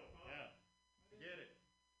 you do. Huh? Yeah. I get it.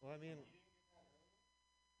 Well, I mean,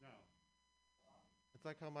 No. it's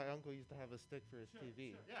like how my uncle used to have a stick for his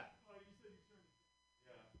TV. Yeah. Oh, you said you turned it.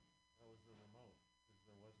 Yeah. That was the remote, because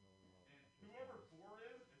there was no remote. And whoever 4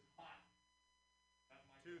 is hot. That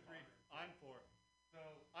might 2, 3. I'm 4. So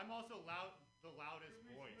I'm also the loudest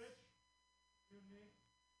voice. You and me?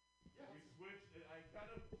 Yeah, we switched. I kind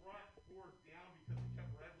of brought 4 down because it kept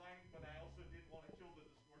redlining, but I also didn't want to kill the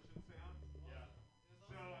distortion sound. Yeah.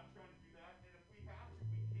 So I'm trying to do that. And if we have to,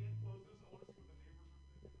 we can close this. I want to see what the neighbors are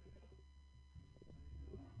thinking right now.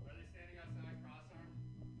 Are they standing outside cross-armed?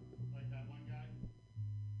 Like that one guy? See,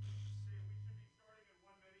 we should be starting at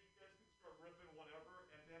 1 minute. You guys can start ripping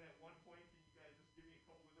whatever. And then at one point, can you guys just give me a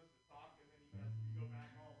couple minutes to talk? And then you guys can go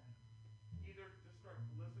back. I'll either just start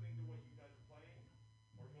listening to what you guys are playing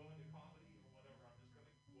or go into comedy or whatever. I'm just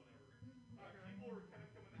going to, whatever. People are kind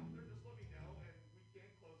of coming out there. Just let me know. And we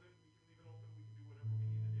can close it. We can leave it open. We can do whatever we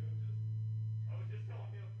need to do. I was just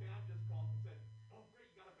telling him, Pam just called and said, oh, great,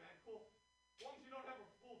 you got a band? Cool. As long as you don't have a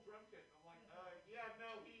full drum kit. I'm like, yeah, no,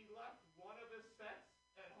 he left one of his sets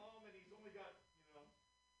at home, and he's only got, All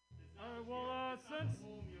right, well, since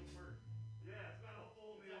yeah, it's not a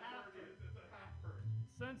full meal bird. It's a half bird.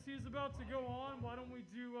 he's about to go on, why don't we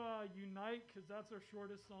do Unite, because that's our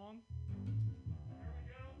shortest song.